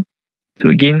 Okay. So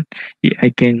again,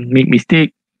 I can make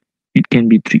mistake. It can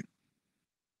be tricked.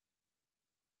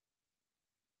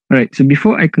 Alright. So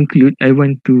before I conclude, I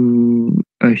want to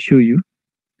show you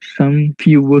some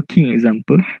few working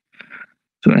examples.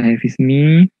 So I have with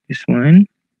me this one.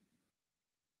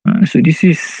 So this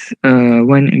is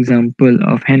one example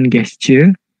of hand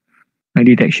gesture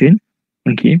detection.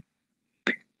 Okay.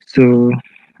 So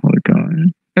hold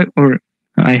on. Or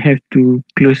I have to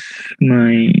close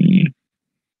my.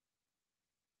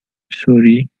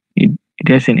 Sorry, it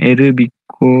has an error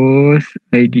because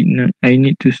I did not. I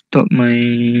need to stop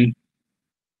my.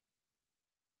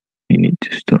 I need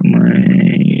to stop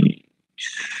my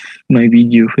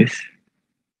video first.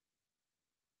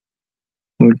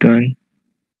 Hold on.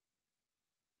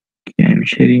 Okay, I'm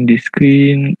sharing the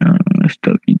screen.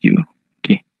 Stop video.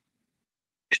 Okay,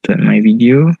 start my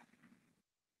video.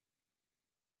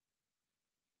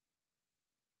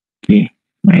 Okay,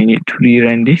 I need to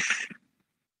rerun this.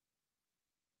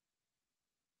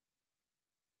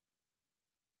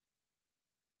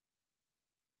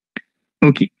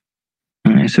 Okay,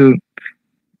 so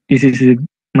this is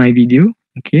my video.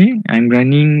 Okay, I'm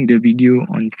running the video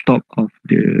on top of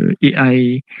the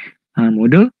AI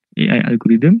model, AI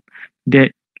algorithm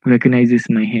that recognizes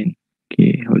my hand.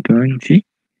 Okay, hold on, see.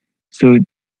 So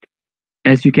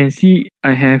as you can see,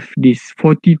 I have these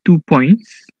 42 points.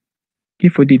 Okay,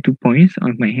 42 points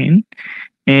on my hand,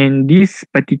 and this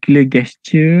particular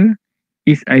gesture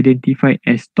is identified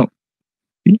as stop.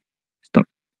 See? Stop.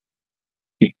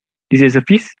 Okay, this is a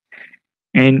fist.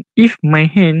 And if my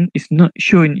hand is not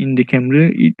shown in the camera,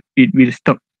 it will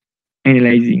stop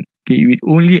analyzing. Okay, it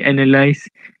will only analyze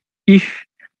if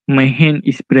my hand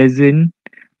is present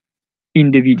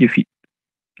in the video feed.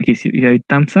 Okay, so if I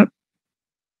thumbs up,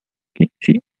 okay,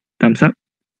 see, thumbs up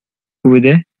over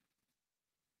there,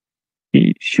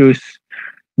 it shows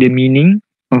the meaning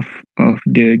of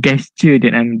the gesture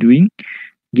that I'm doing.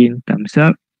 Again, thumbs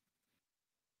up.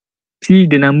 See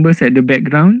the numbers at the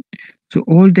background. So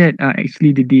all that are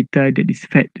actually the data that is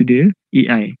fed to the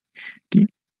AI. Okay,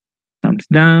 thumbs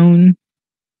down,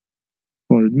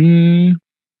 call me,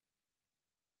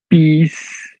 peace,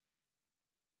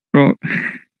 rock.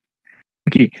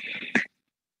 Okay,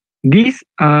 these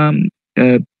are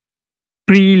a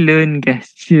pre-learned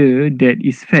gesture that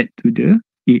is fed to the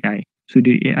AI. So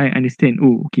the AI understand,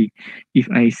 oh, okay,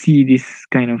 if I see this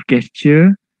kind of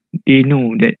gesture, they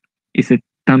know that it's a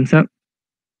thumbs up,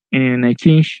 and I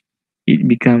change, it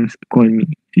becomes call me.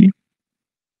 See,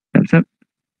 thumbs up,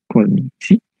 call me.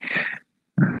 See,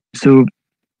 so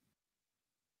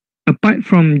apart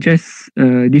from just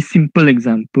this simple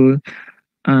example,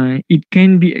 it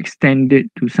can be extended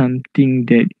to something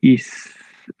that is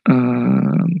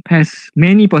has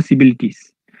many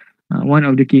possibilities. One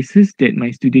of the cases that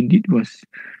my student did was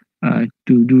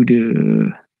to do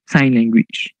the sign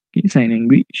language. Okay, sign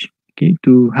language. Okay,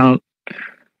 to help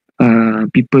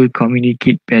people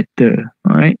communicate better.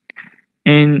 All right,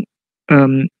 and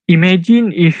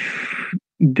imagine if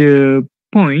the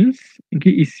points,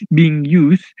 okay, is being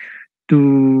used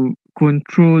to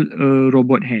control a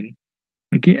robot hand.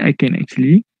 Okay, I can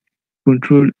actually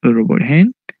control a robot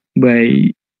hand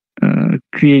by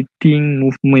creating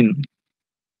movement.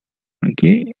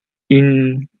 Okay,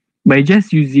 in by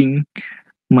just using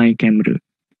my camera.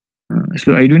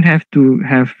 So I don't have to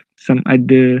have some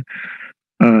other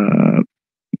uh,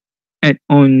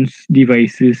 add-ons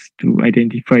devices to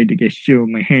identify the gesture of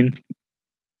my hand.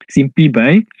 Simply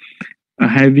by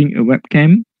having a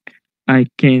webcam, I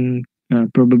can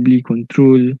probably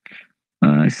control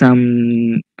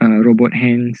some robot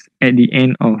hands at the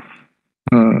end of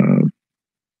uh,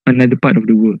 another part of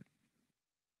the world,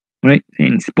 right?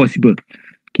 And it's possible.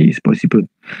 Okay, it's possible.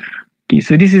 Okay,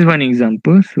 so this is one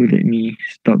example. So let me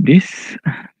stop this.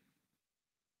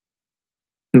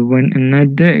 So one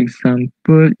another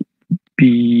example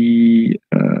be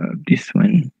this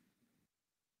one.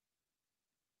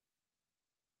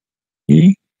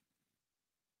 Okay.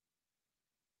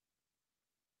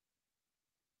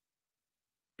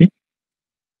 Okay.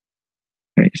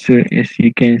 Right. So as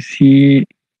you can see,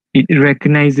 it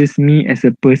recognizes me as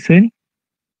a person.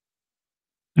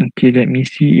 Okay, let me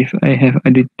see if I have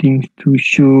other things to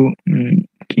show.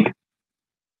 Okay.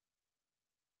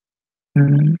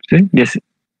 So there's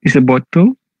it's a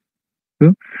bottle.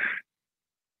 So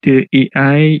the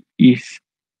AI is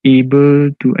able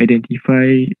to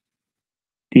identify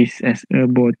this as a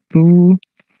bottle.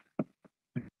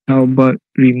 How about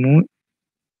remote?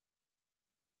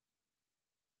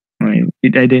 Right.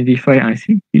 It identify, I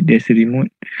see there's a remote.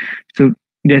 So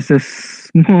there's a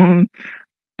small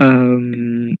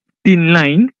thin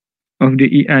line of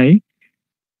the AI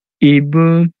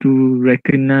able to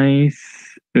recognize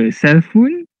a cell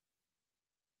phone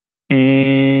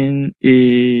and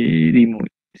a remote.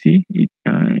 See,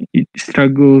 it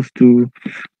struggles to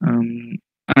um,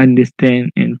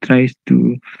 understand and tries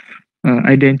to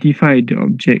identify the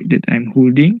object that I'm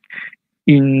holding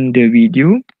in the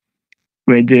video,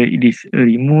 whether it is a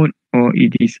remote or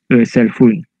it is a cell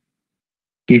phone.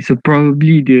 Okay, so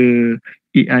probably the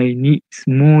AI needs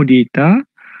more data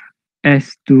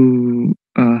as to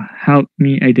help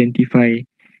me identify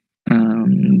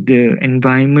the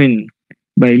environment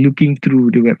by looking through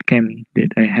the webcam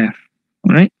that I have.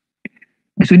 All right.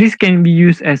 So this can be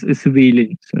used as a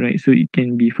surveillance. All right. So it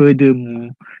can be furthermore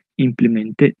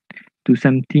implemented to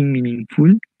something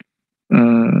meaningful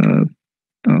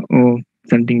or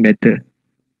something better.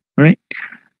 All right.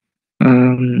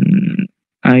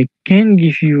 I can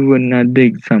give you another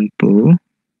example.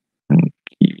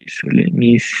 Okay. So let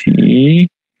me see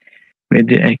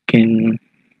whether I can.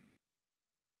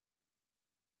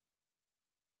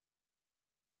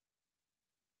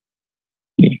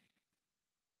 Okay.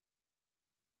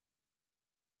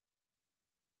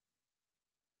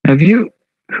 Have you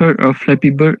heard of Flappy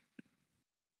Bird?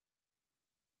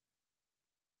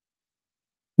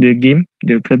 The game,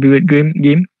 the Flappy Bird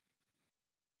game.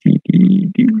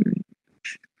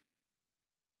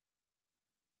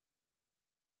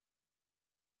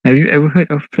 Have you ever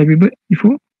heard of Flappy Bird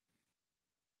before?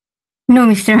 No,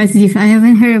 Mr. Razif, I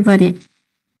haven't heard about it.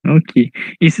 Okay,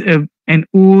 it's an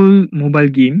old mobile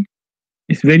game.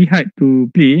 It's very hard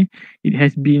to play. It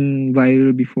has been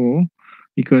viral before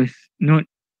because not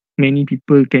many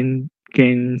people can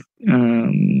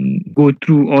go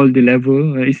through all the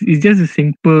level. It's just a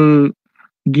simple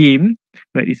game,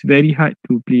 but it's very hard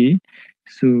to play.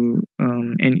 So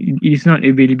and it is not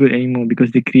available anymore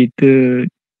because the creator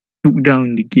took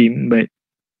down the game. But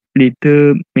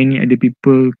later, many other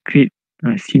people create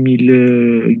a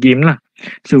similar game lah.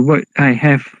 So what I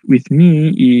have with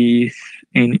me is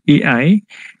an AI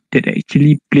that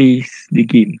actually plays the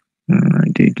game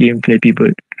Flappy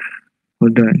Bird.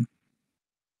 Hold on.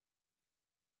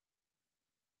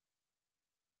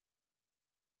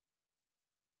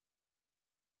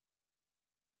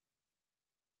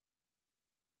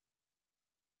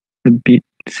 A bit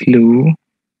slow.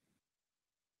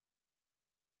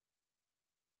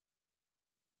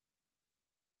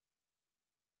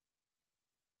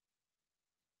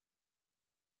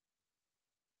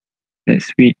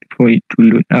 Let's wait for it to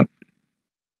load up.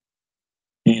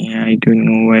 Yeah, I don't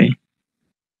know why.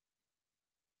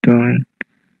 Don't.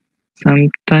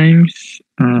 Sometimes,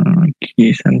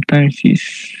 sometimes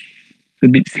it's a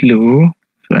bit slow,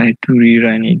 so I have to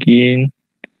rerun again.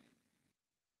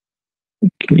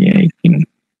 Okay, I think.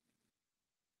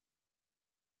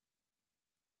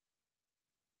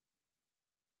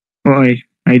 Oh,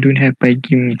 I don't have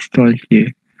Pygame installed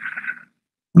here.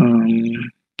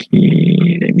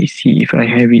 Okay, let me see if I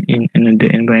have it in another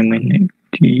environment.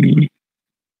 Okay.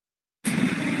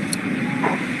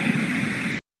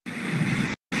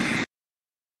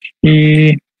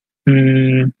 Okay.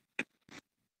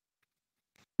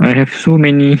 I have so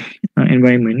many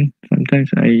environment. Sometimes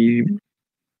I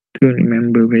don't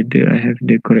remember whether I have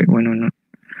the correct one or not.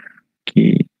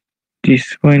 Okay,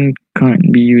 this one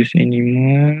can't be used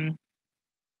anymore.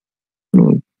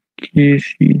 Okay,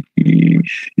 see.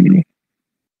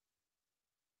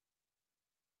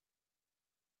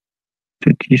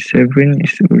 37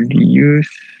 is already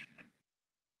used.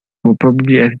 Or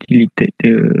probably I've deleted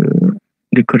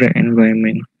the correct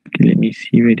environment. Okay, let me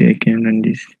see whether I can run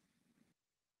this.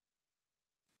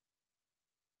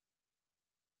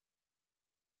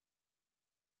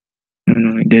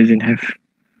 No, it doesn't have.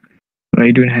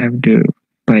 I don't have the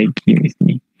Pygame with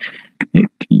me.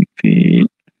 Activate.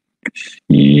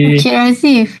 See. Okay,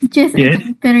 Razif, just Yes.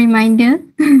 a reminder.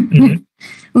 Mhm.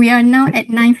 We are now at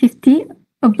 9:50,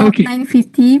 about Okay.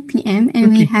 9:50 p.m.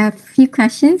 and we Okay. have few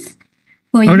questions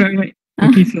for you. Alright.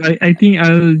 Okay, so I think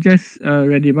I'll just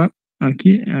read it up.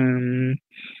 Okay.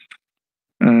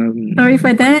 Sorry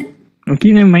for that.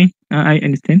 Okay, never mind. I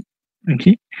understand.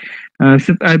 Okay.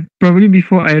 So probably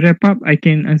before I wrap up, I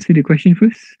can answer the question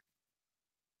first.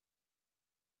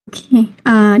 Okay.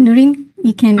 Nurin,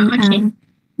 you can Okay.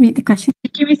 read the question.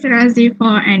 Thank you, Mr. Razif,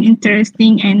 for an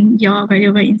interesting and your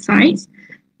valuable insights.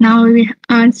 Now we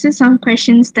answer some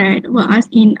questions that were asked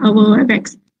in our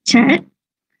WebEx chat.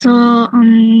 So,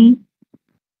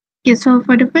 so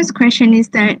for the first question is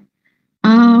that,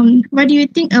 what do you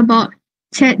think about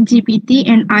ChatGPT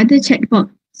and other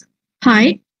chatbots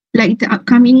hype, like the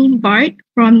upcoming Bard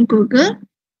from Google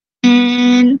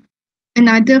and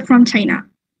another from China?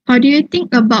 How do you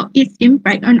think about its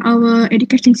impact on our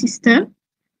education system,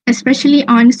 especially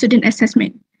on student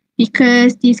assessment?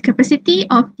 Because this capacity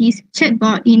of this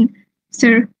chatbot in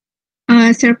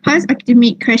surpass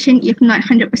academic question, if not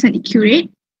 100% accurate,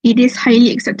 it is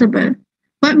highly acceptable.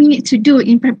 What we need to do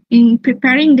in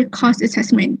preparing the course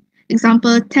assessment,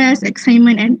 example, test,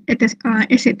 assignment, and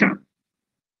etc.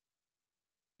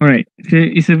 All right. So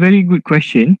it's a very good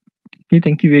question. Okay,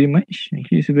 thank you very much.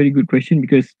 Okay, it's a very good question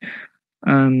because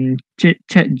Chat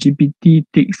GPT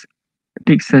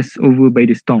takes us over by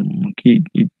the storm. Okay,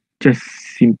 it just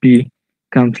simply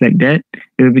comes like that.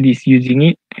 Everybody's using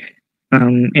it,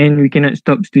 and we cannot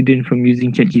stop students from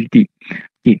using Chat GPT.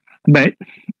 Okay, but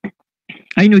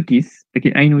I notice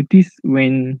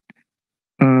when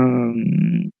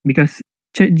because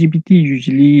Chat GPT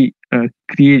usually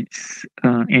creates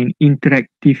an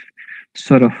interactive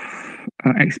sort of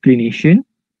explanation.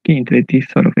 Okay, interactive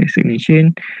sort of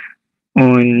explanation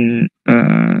on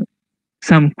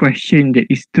some question that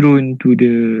is thrown to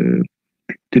the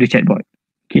chatbot.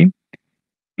 Okay,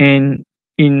 and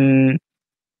in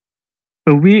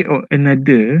a way or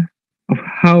another of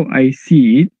how I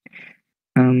see it,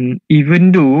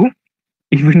 even though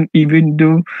even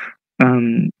though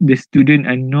the student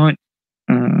are not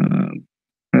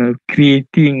uh,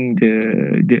 creating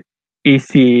the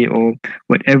essay or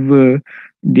whatever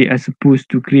they are supposed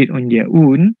to create on their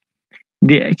own,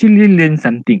 they actually learn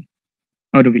something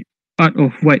out of it, out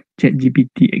of what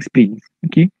ChatGPT explains.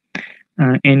 Okay,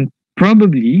 and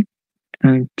probably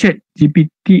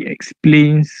ChatGPT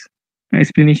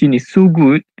explanation is so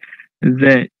good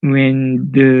that when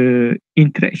the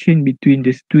interaction between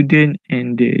the student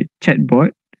and the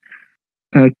chatbot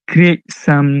create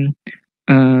some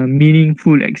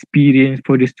meaningful experience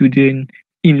for the student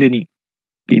in learning.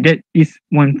 Okay, that is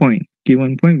one point. Okay,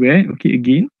 one point where, okay,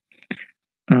 again,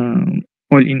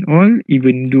 all in all,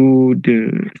 even though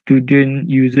the student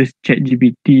uses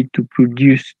ChatGPT to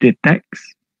produce the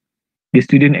text, the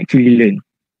student actually learn.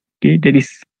 Okay, that is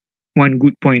one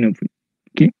good point of it.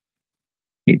 Okay.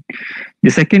 Okay. The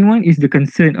second one is the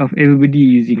concern of everybody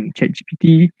using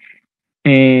ChatGPT,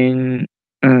 and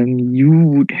you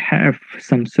would have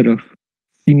some sort of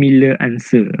similar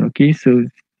answer. Okay, so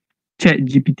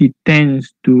ChatGPT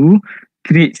tends to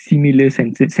create similar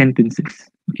sentences.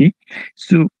 Okay,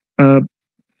 so uh,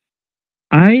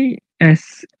 I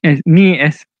as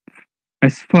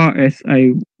far as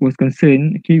I was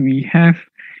concerned, okay, we have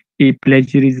a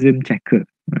plagiarism checker.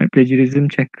 Right? Plagiarism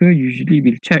checker usually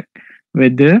will check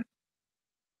whether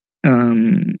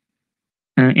um,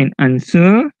 an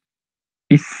answer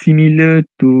is similar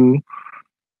to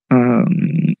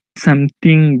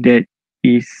something that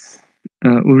is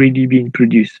already being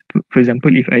produced. For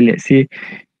example, if I, let's say,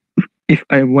 if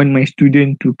I want my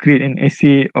student to create an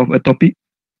essay of a topic,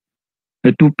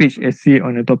 a 2-page essay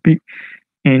on a topic,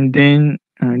 and then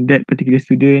that particular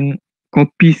student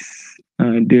copies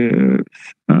the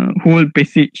whole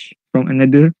passage from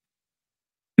another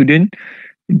student,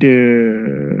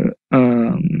 the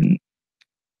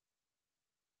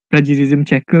plagiarism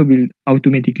checker will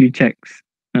automatically checks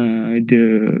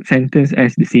the sentence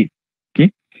as the same.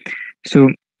 Okay, so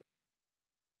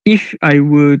if I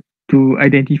were to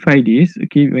identify this,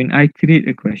 okay, when I create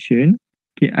a question,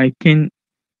 okay, I can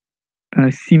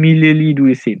similarly do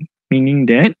the same, meaning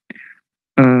that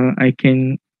I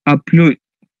can upload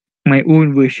my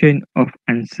own version of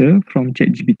answer from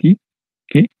ChatGPT,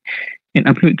 okay, and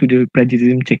upload to the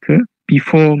plagiarism checker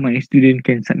before my student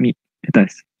can submit the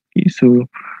task. Okay, so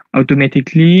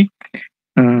automatically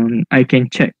I can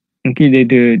check. Okay,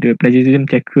 the plagiarism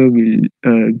checker will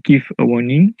give a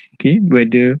warning. Okay,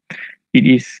 whether it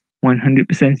is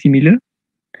 100% similar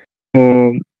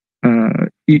or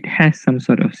it has some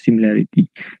sort of similarity.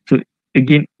 So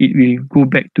again, it will go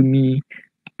back to me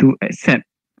to accept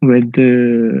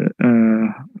whether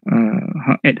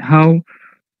at how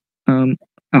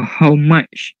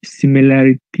much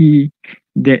similarity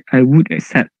that I would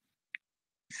accept,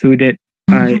 so that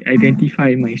I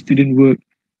identify my student work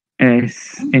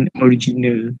as an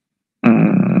original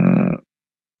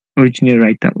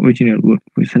write-up, original work,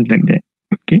 or something like that.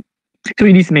 Okay, so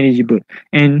it is manageable,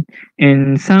 and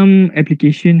some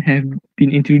application have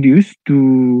been introduced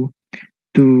to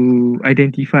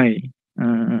identify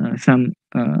some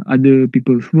other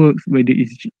people's works, whether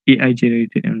it's AI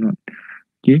generated or not.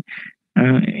 Okay,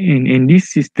 and this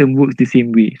system works the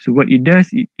same way. So what it does,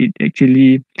 it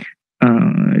actually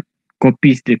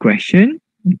copies the question,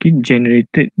 okay,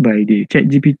 generated by the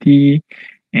ChatGPT,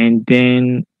 and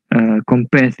then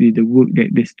compares with the work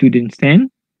that the student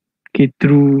sent, okay,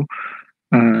 through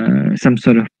some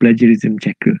sort of plagiarism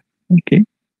checker. Okay,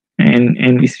 and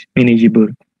it's manageable.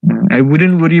 I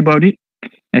wouldn't worry about it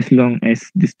as long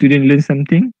as the student learns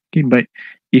something. Okay, but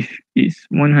if it's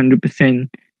 100%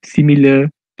 similar,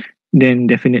 then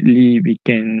definitely we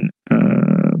can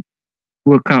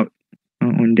work out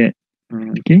on that.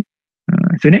 Okay.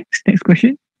 So next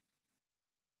question.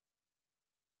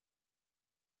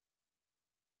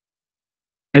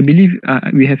 I believe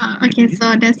we have. Okay,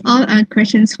 so that's all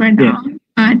questions for now.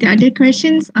 The other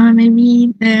questions,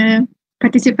 maybe the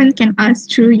participants can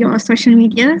ask through your social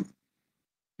media.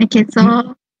 Okay,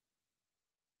 so.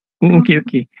 Oh,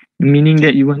 okay. Meaning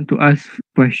that you want to ask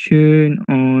question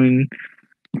on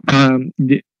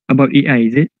about AI,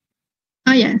 is it?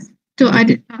 Oh yes, to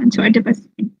other participants.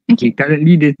 Okay.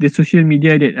 Currently, the social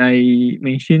media that I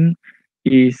mentioned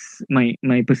is my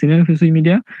personal social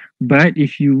media. But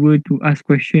if you were to ask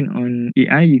question on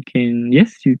AI, you can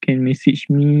message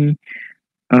me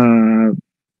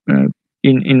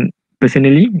in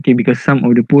personally, okay, because some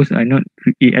of the posts are not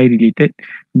AI related,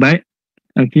 but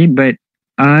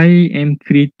I am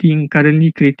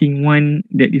currently creating one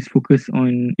that is focused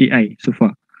on AI so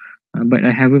far, but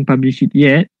I haven't published it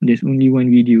yet. There's only one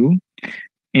video,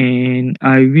 and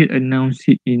I will announce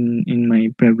it in my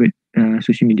private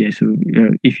social media. So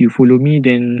if you follow me,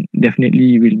 then definitely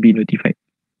you will be notified.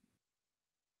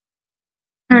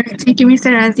 All right. Thank you,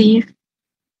 Mr. Razif.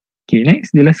 Okay,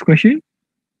 next, the last question.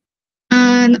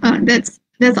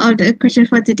 That's all the question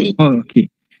for today. Oh, okay.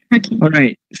 Okay. All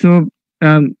right. So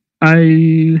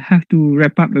I'll have to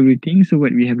wrap up everything. So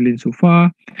what we have learned so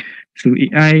far. So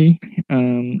AI,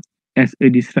 as a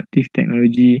disruptive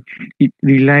technology, it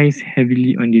relies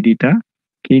heavily on the data.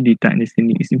 Okay, data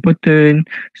understanding is important.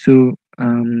 So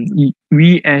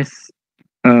we as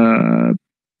uh,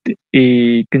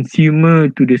 a consumer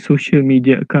to the social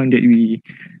media account that we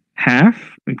have,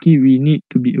 okay, we need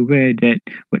to be aware that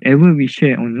whatever we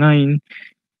share online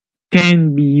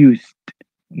can be used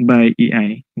by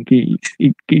AI. Okay,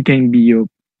 it can be your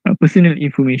personal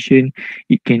information,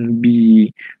 it can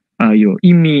be your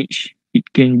image, it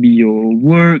can be your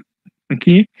work.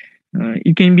 Okay,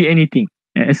 it can be anything.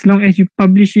 As long as you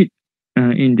publish it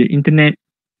in the internet,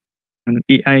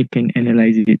 AI can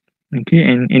analyze it. Okay,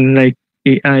 and like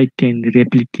AI can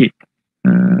replicate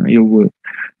your work.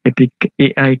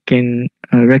 AI can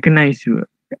recognize you.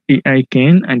 AI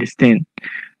can understand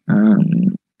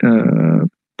um, uh,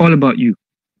 all about you.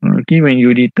 Okay, when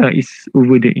your data is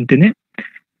over the internet,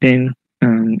 then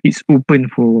it's open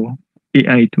for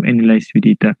AI to analyze your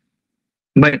data.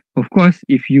 But of course,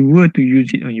 if you were to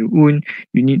use it on your own,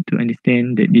 you need to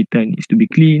understand that data needs to be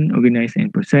clean, organized,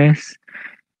 and processed.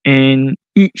 And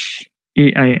each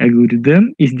AI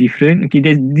algorithm is different. Okay,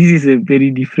 this is a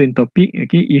very different topic.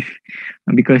 Okay, if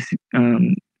because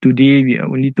today we are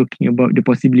only talking about the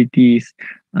possibilities,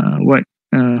 what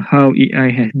how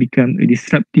AI has become a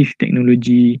disruptive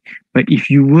technology. But if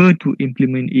you were to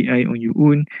implement AI on your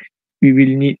own, we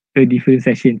will need a different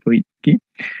session for it. Okay,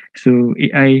 so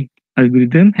AI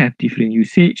algorithm have different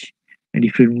usage, a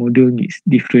different model needs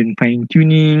different fine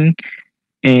tuning,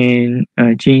 and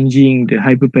changing the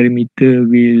hyperparameter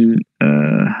will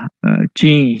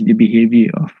change the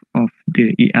behavior of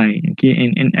the AI. Okay,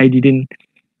 and I didn't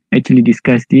actually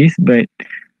discuss this, but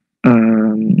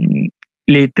um,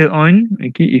 later on,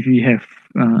 okay, if we have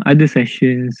other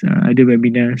sessions, other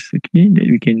webinars, okay, that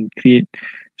we can create,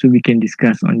 so we can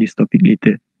discuss on this topic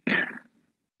later.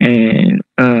 And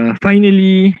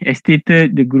finally, as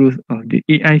stated, the growth of the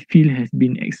AI field has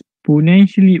been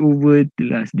exponentially over the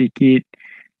last decade.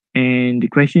 And the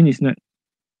question is not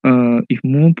if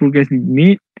more progress will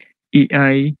be made,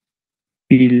 AI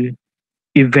will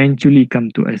eventually come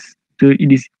to us. So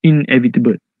it is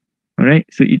inevitable. All right.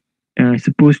 So it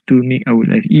supposed to make our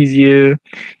life easier.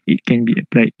 It can be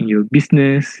applied in your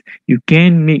business. You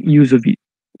can make use of it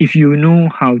if you know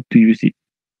how to use it.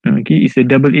 Okay, it's a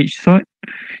double-edged sword.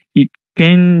 It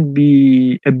can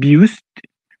be abused,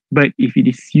 but if it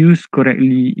is used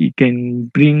correctly, it can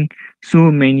bring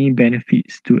so many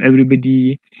benefits to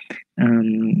everybody,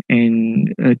 and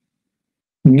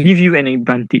give you an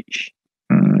advantage.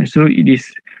 So it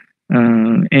is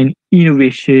an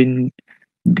innovation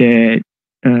that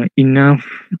enough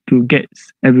to get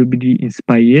everybody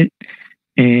inspired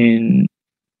and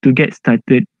to get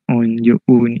started on your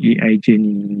own AI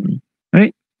journey. All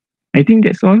right, I think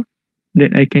that's all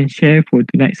that I can share for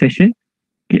tonight's session.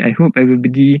 Okay, I hope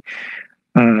everybody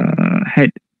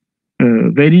had a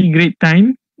very great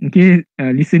time. Okay,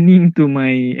 listening to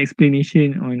my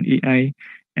explanation on AI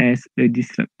as a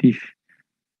disruptive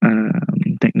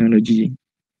technology.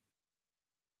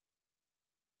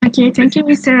 Okay, thank you,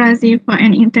 Mr. Razif, for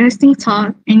an interesting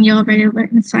talk and your valuable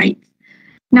insights.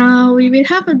 Now we will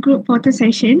have a group photo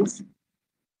sessions.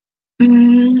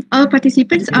 All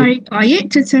participants are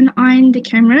required to turn on the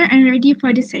camera and ready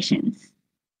for the sessions.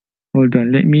 Hold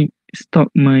on, let me stop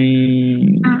my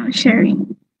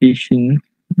Sharing. presentation.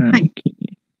 Okay.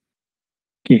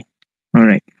 Okay. All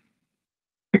right.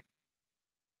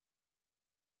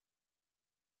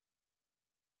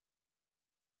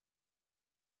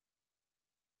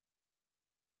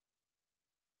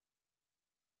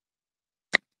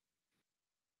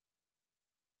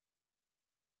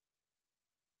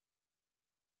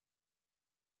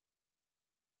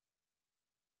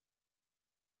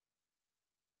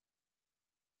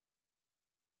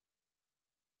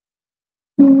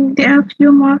 There are a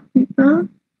few more people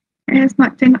that has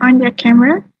not turned on their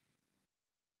camera.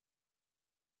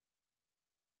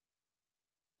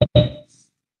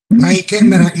 My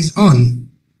camera is on.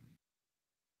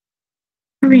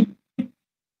 Wait.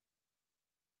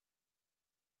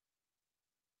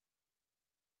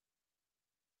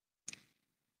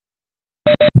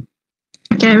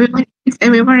 Okay, is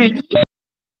everyone ready?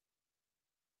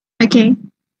 Okay,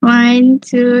 1,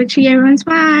 2, 3, everyone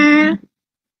smile.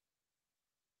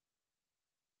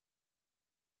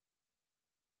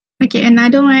 Okay,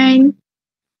 another one.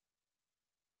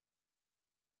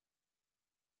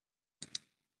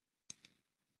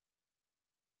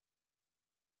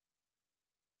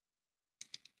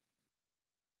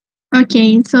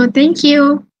 Okay, so thank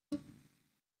you.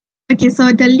 Okay,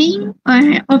 so the link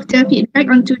of the feedback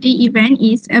on today's event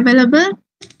is available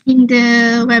in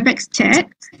the WebEx chat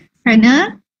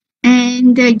panel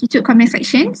and the YouTube comment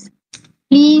sections.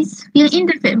 Please fill in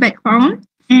the feedback form,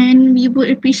 and we would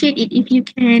appreciate it if you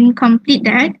can complete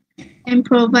that and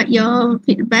provide your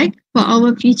feedback for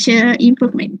our future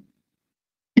improvement.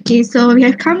 Okay, so we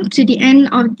have come to the end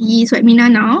of this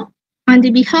webinar now. On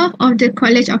the behalf of the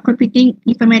College of Computing,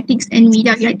 Informatics and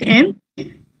Media UiTM,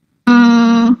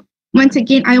 once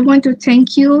again, I want to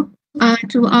thank you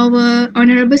to our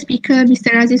honorable speaker,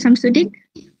 Mr. Razif Shamsuddin,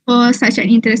 for such an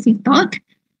interesting talk.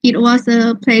 It was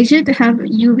a pleasure to have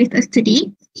you with us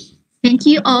today. Thank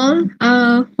you all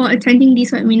for attending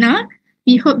this webinar.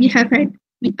 We hope you have learned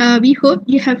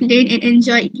and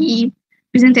enjoyed the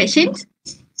presentations.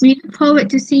 We look forward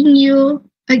to seeing you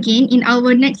again in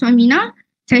our next webinar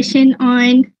session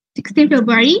on 16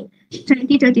 February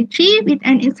 2023 with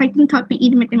an exciting topic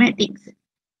in mathematics.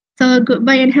 So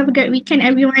goodbye and have a great weekend,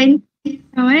 everyone.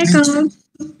 Assalamualaikum.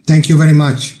 Thank you very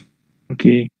much.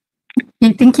 Okay.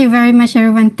 Okay, thank you very much,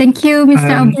 everyone. Thank you,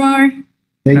 Mr. Abror.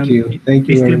 Thank you. Thank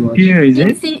you Mr. very much. Pierre, is Yeah,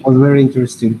 it? see, It was very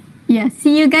interesting. yeah,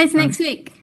 see you guys next week.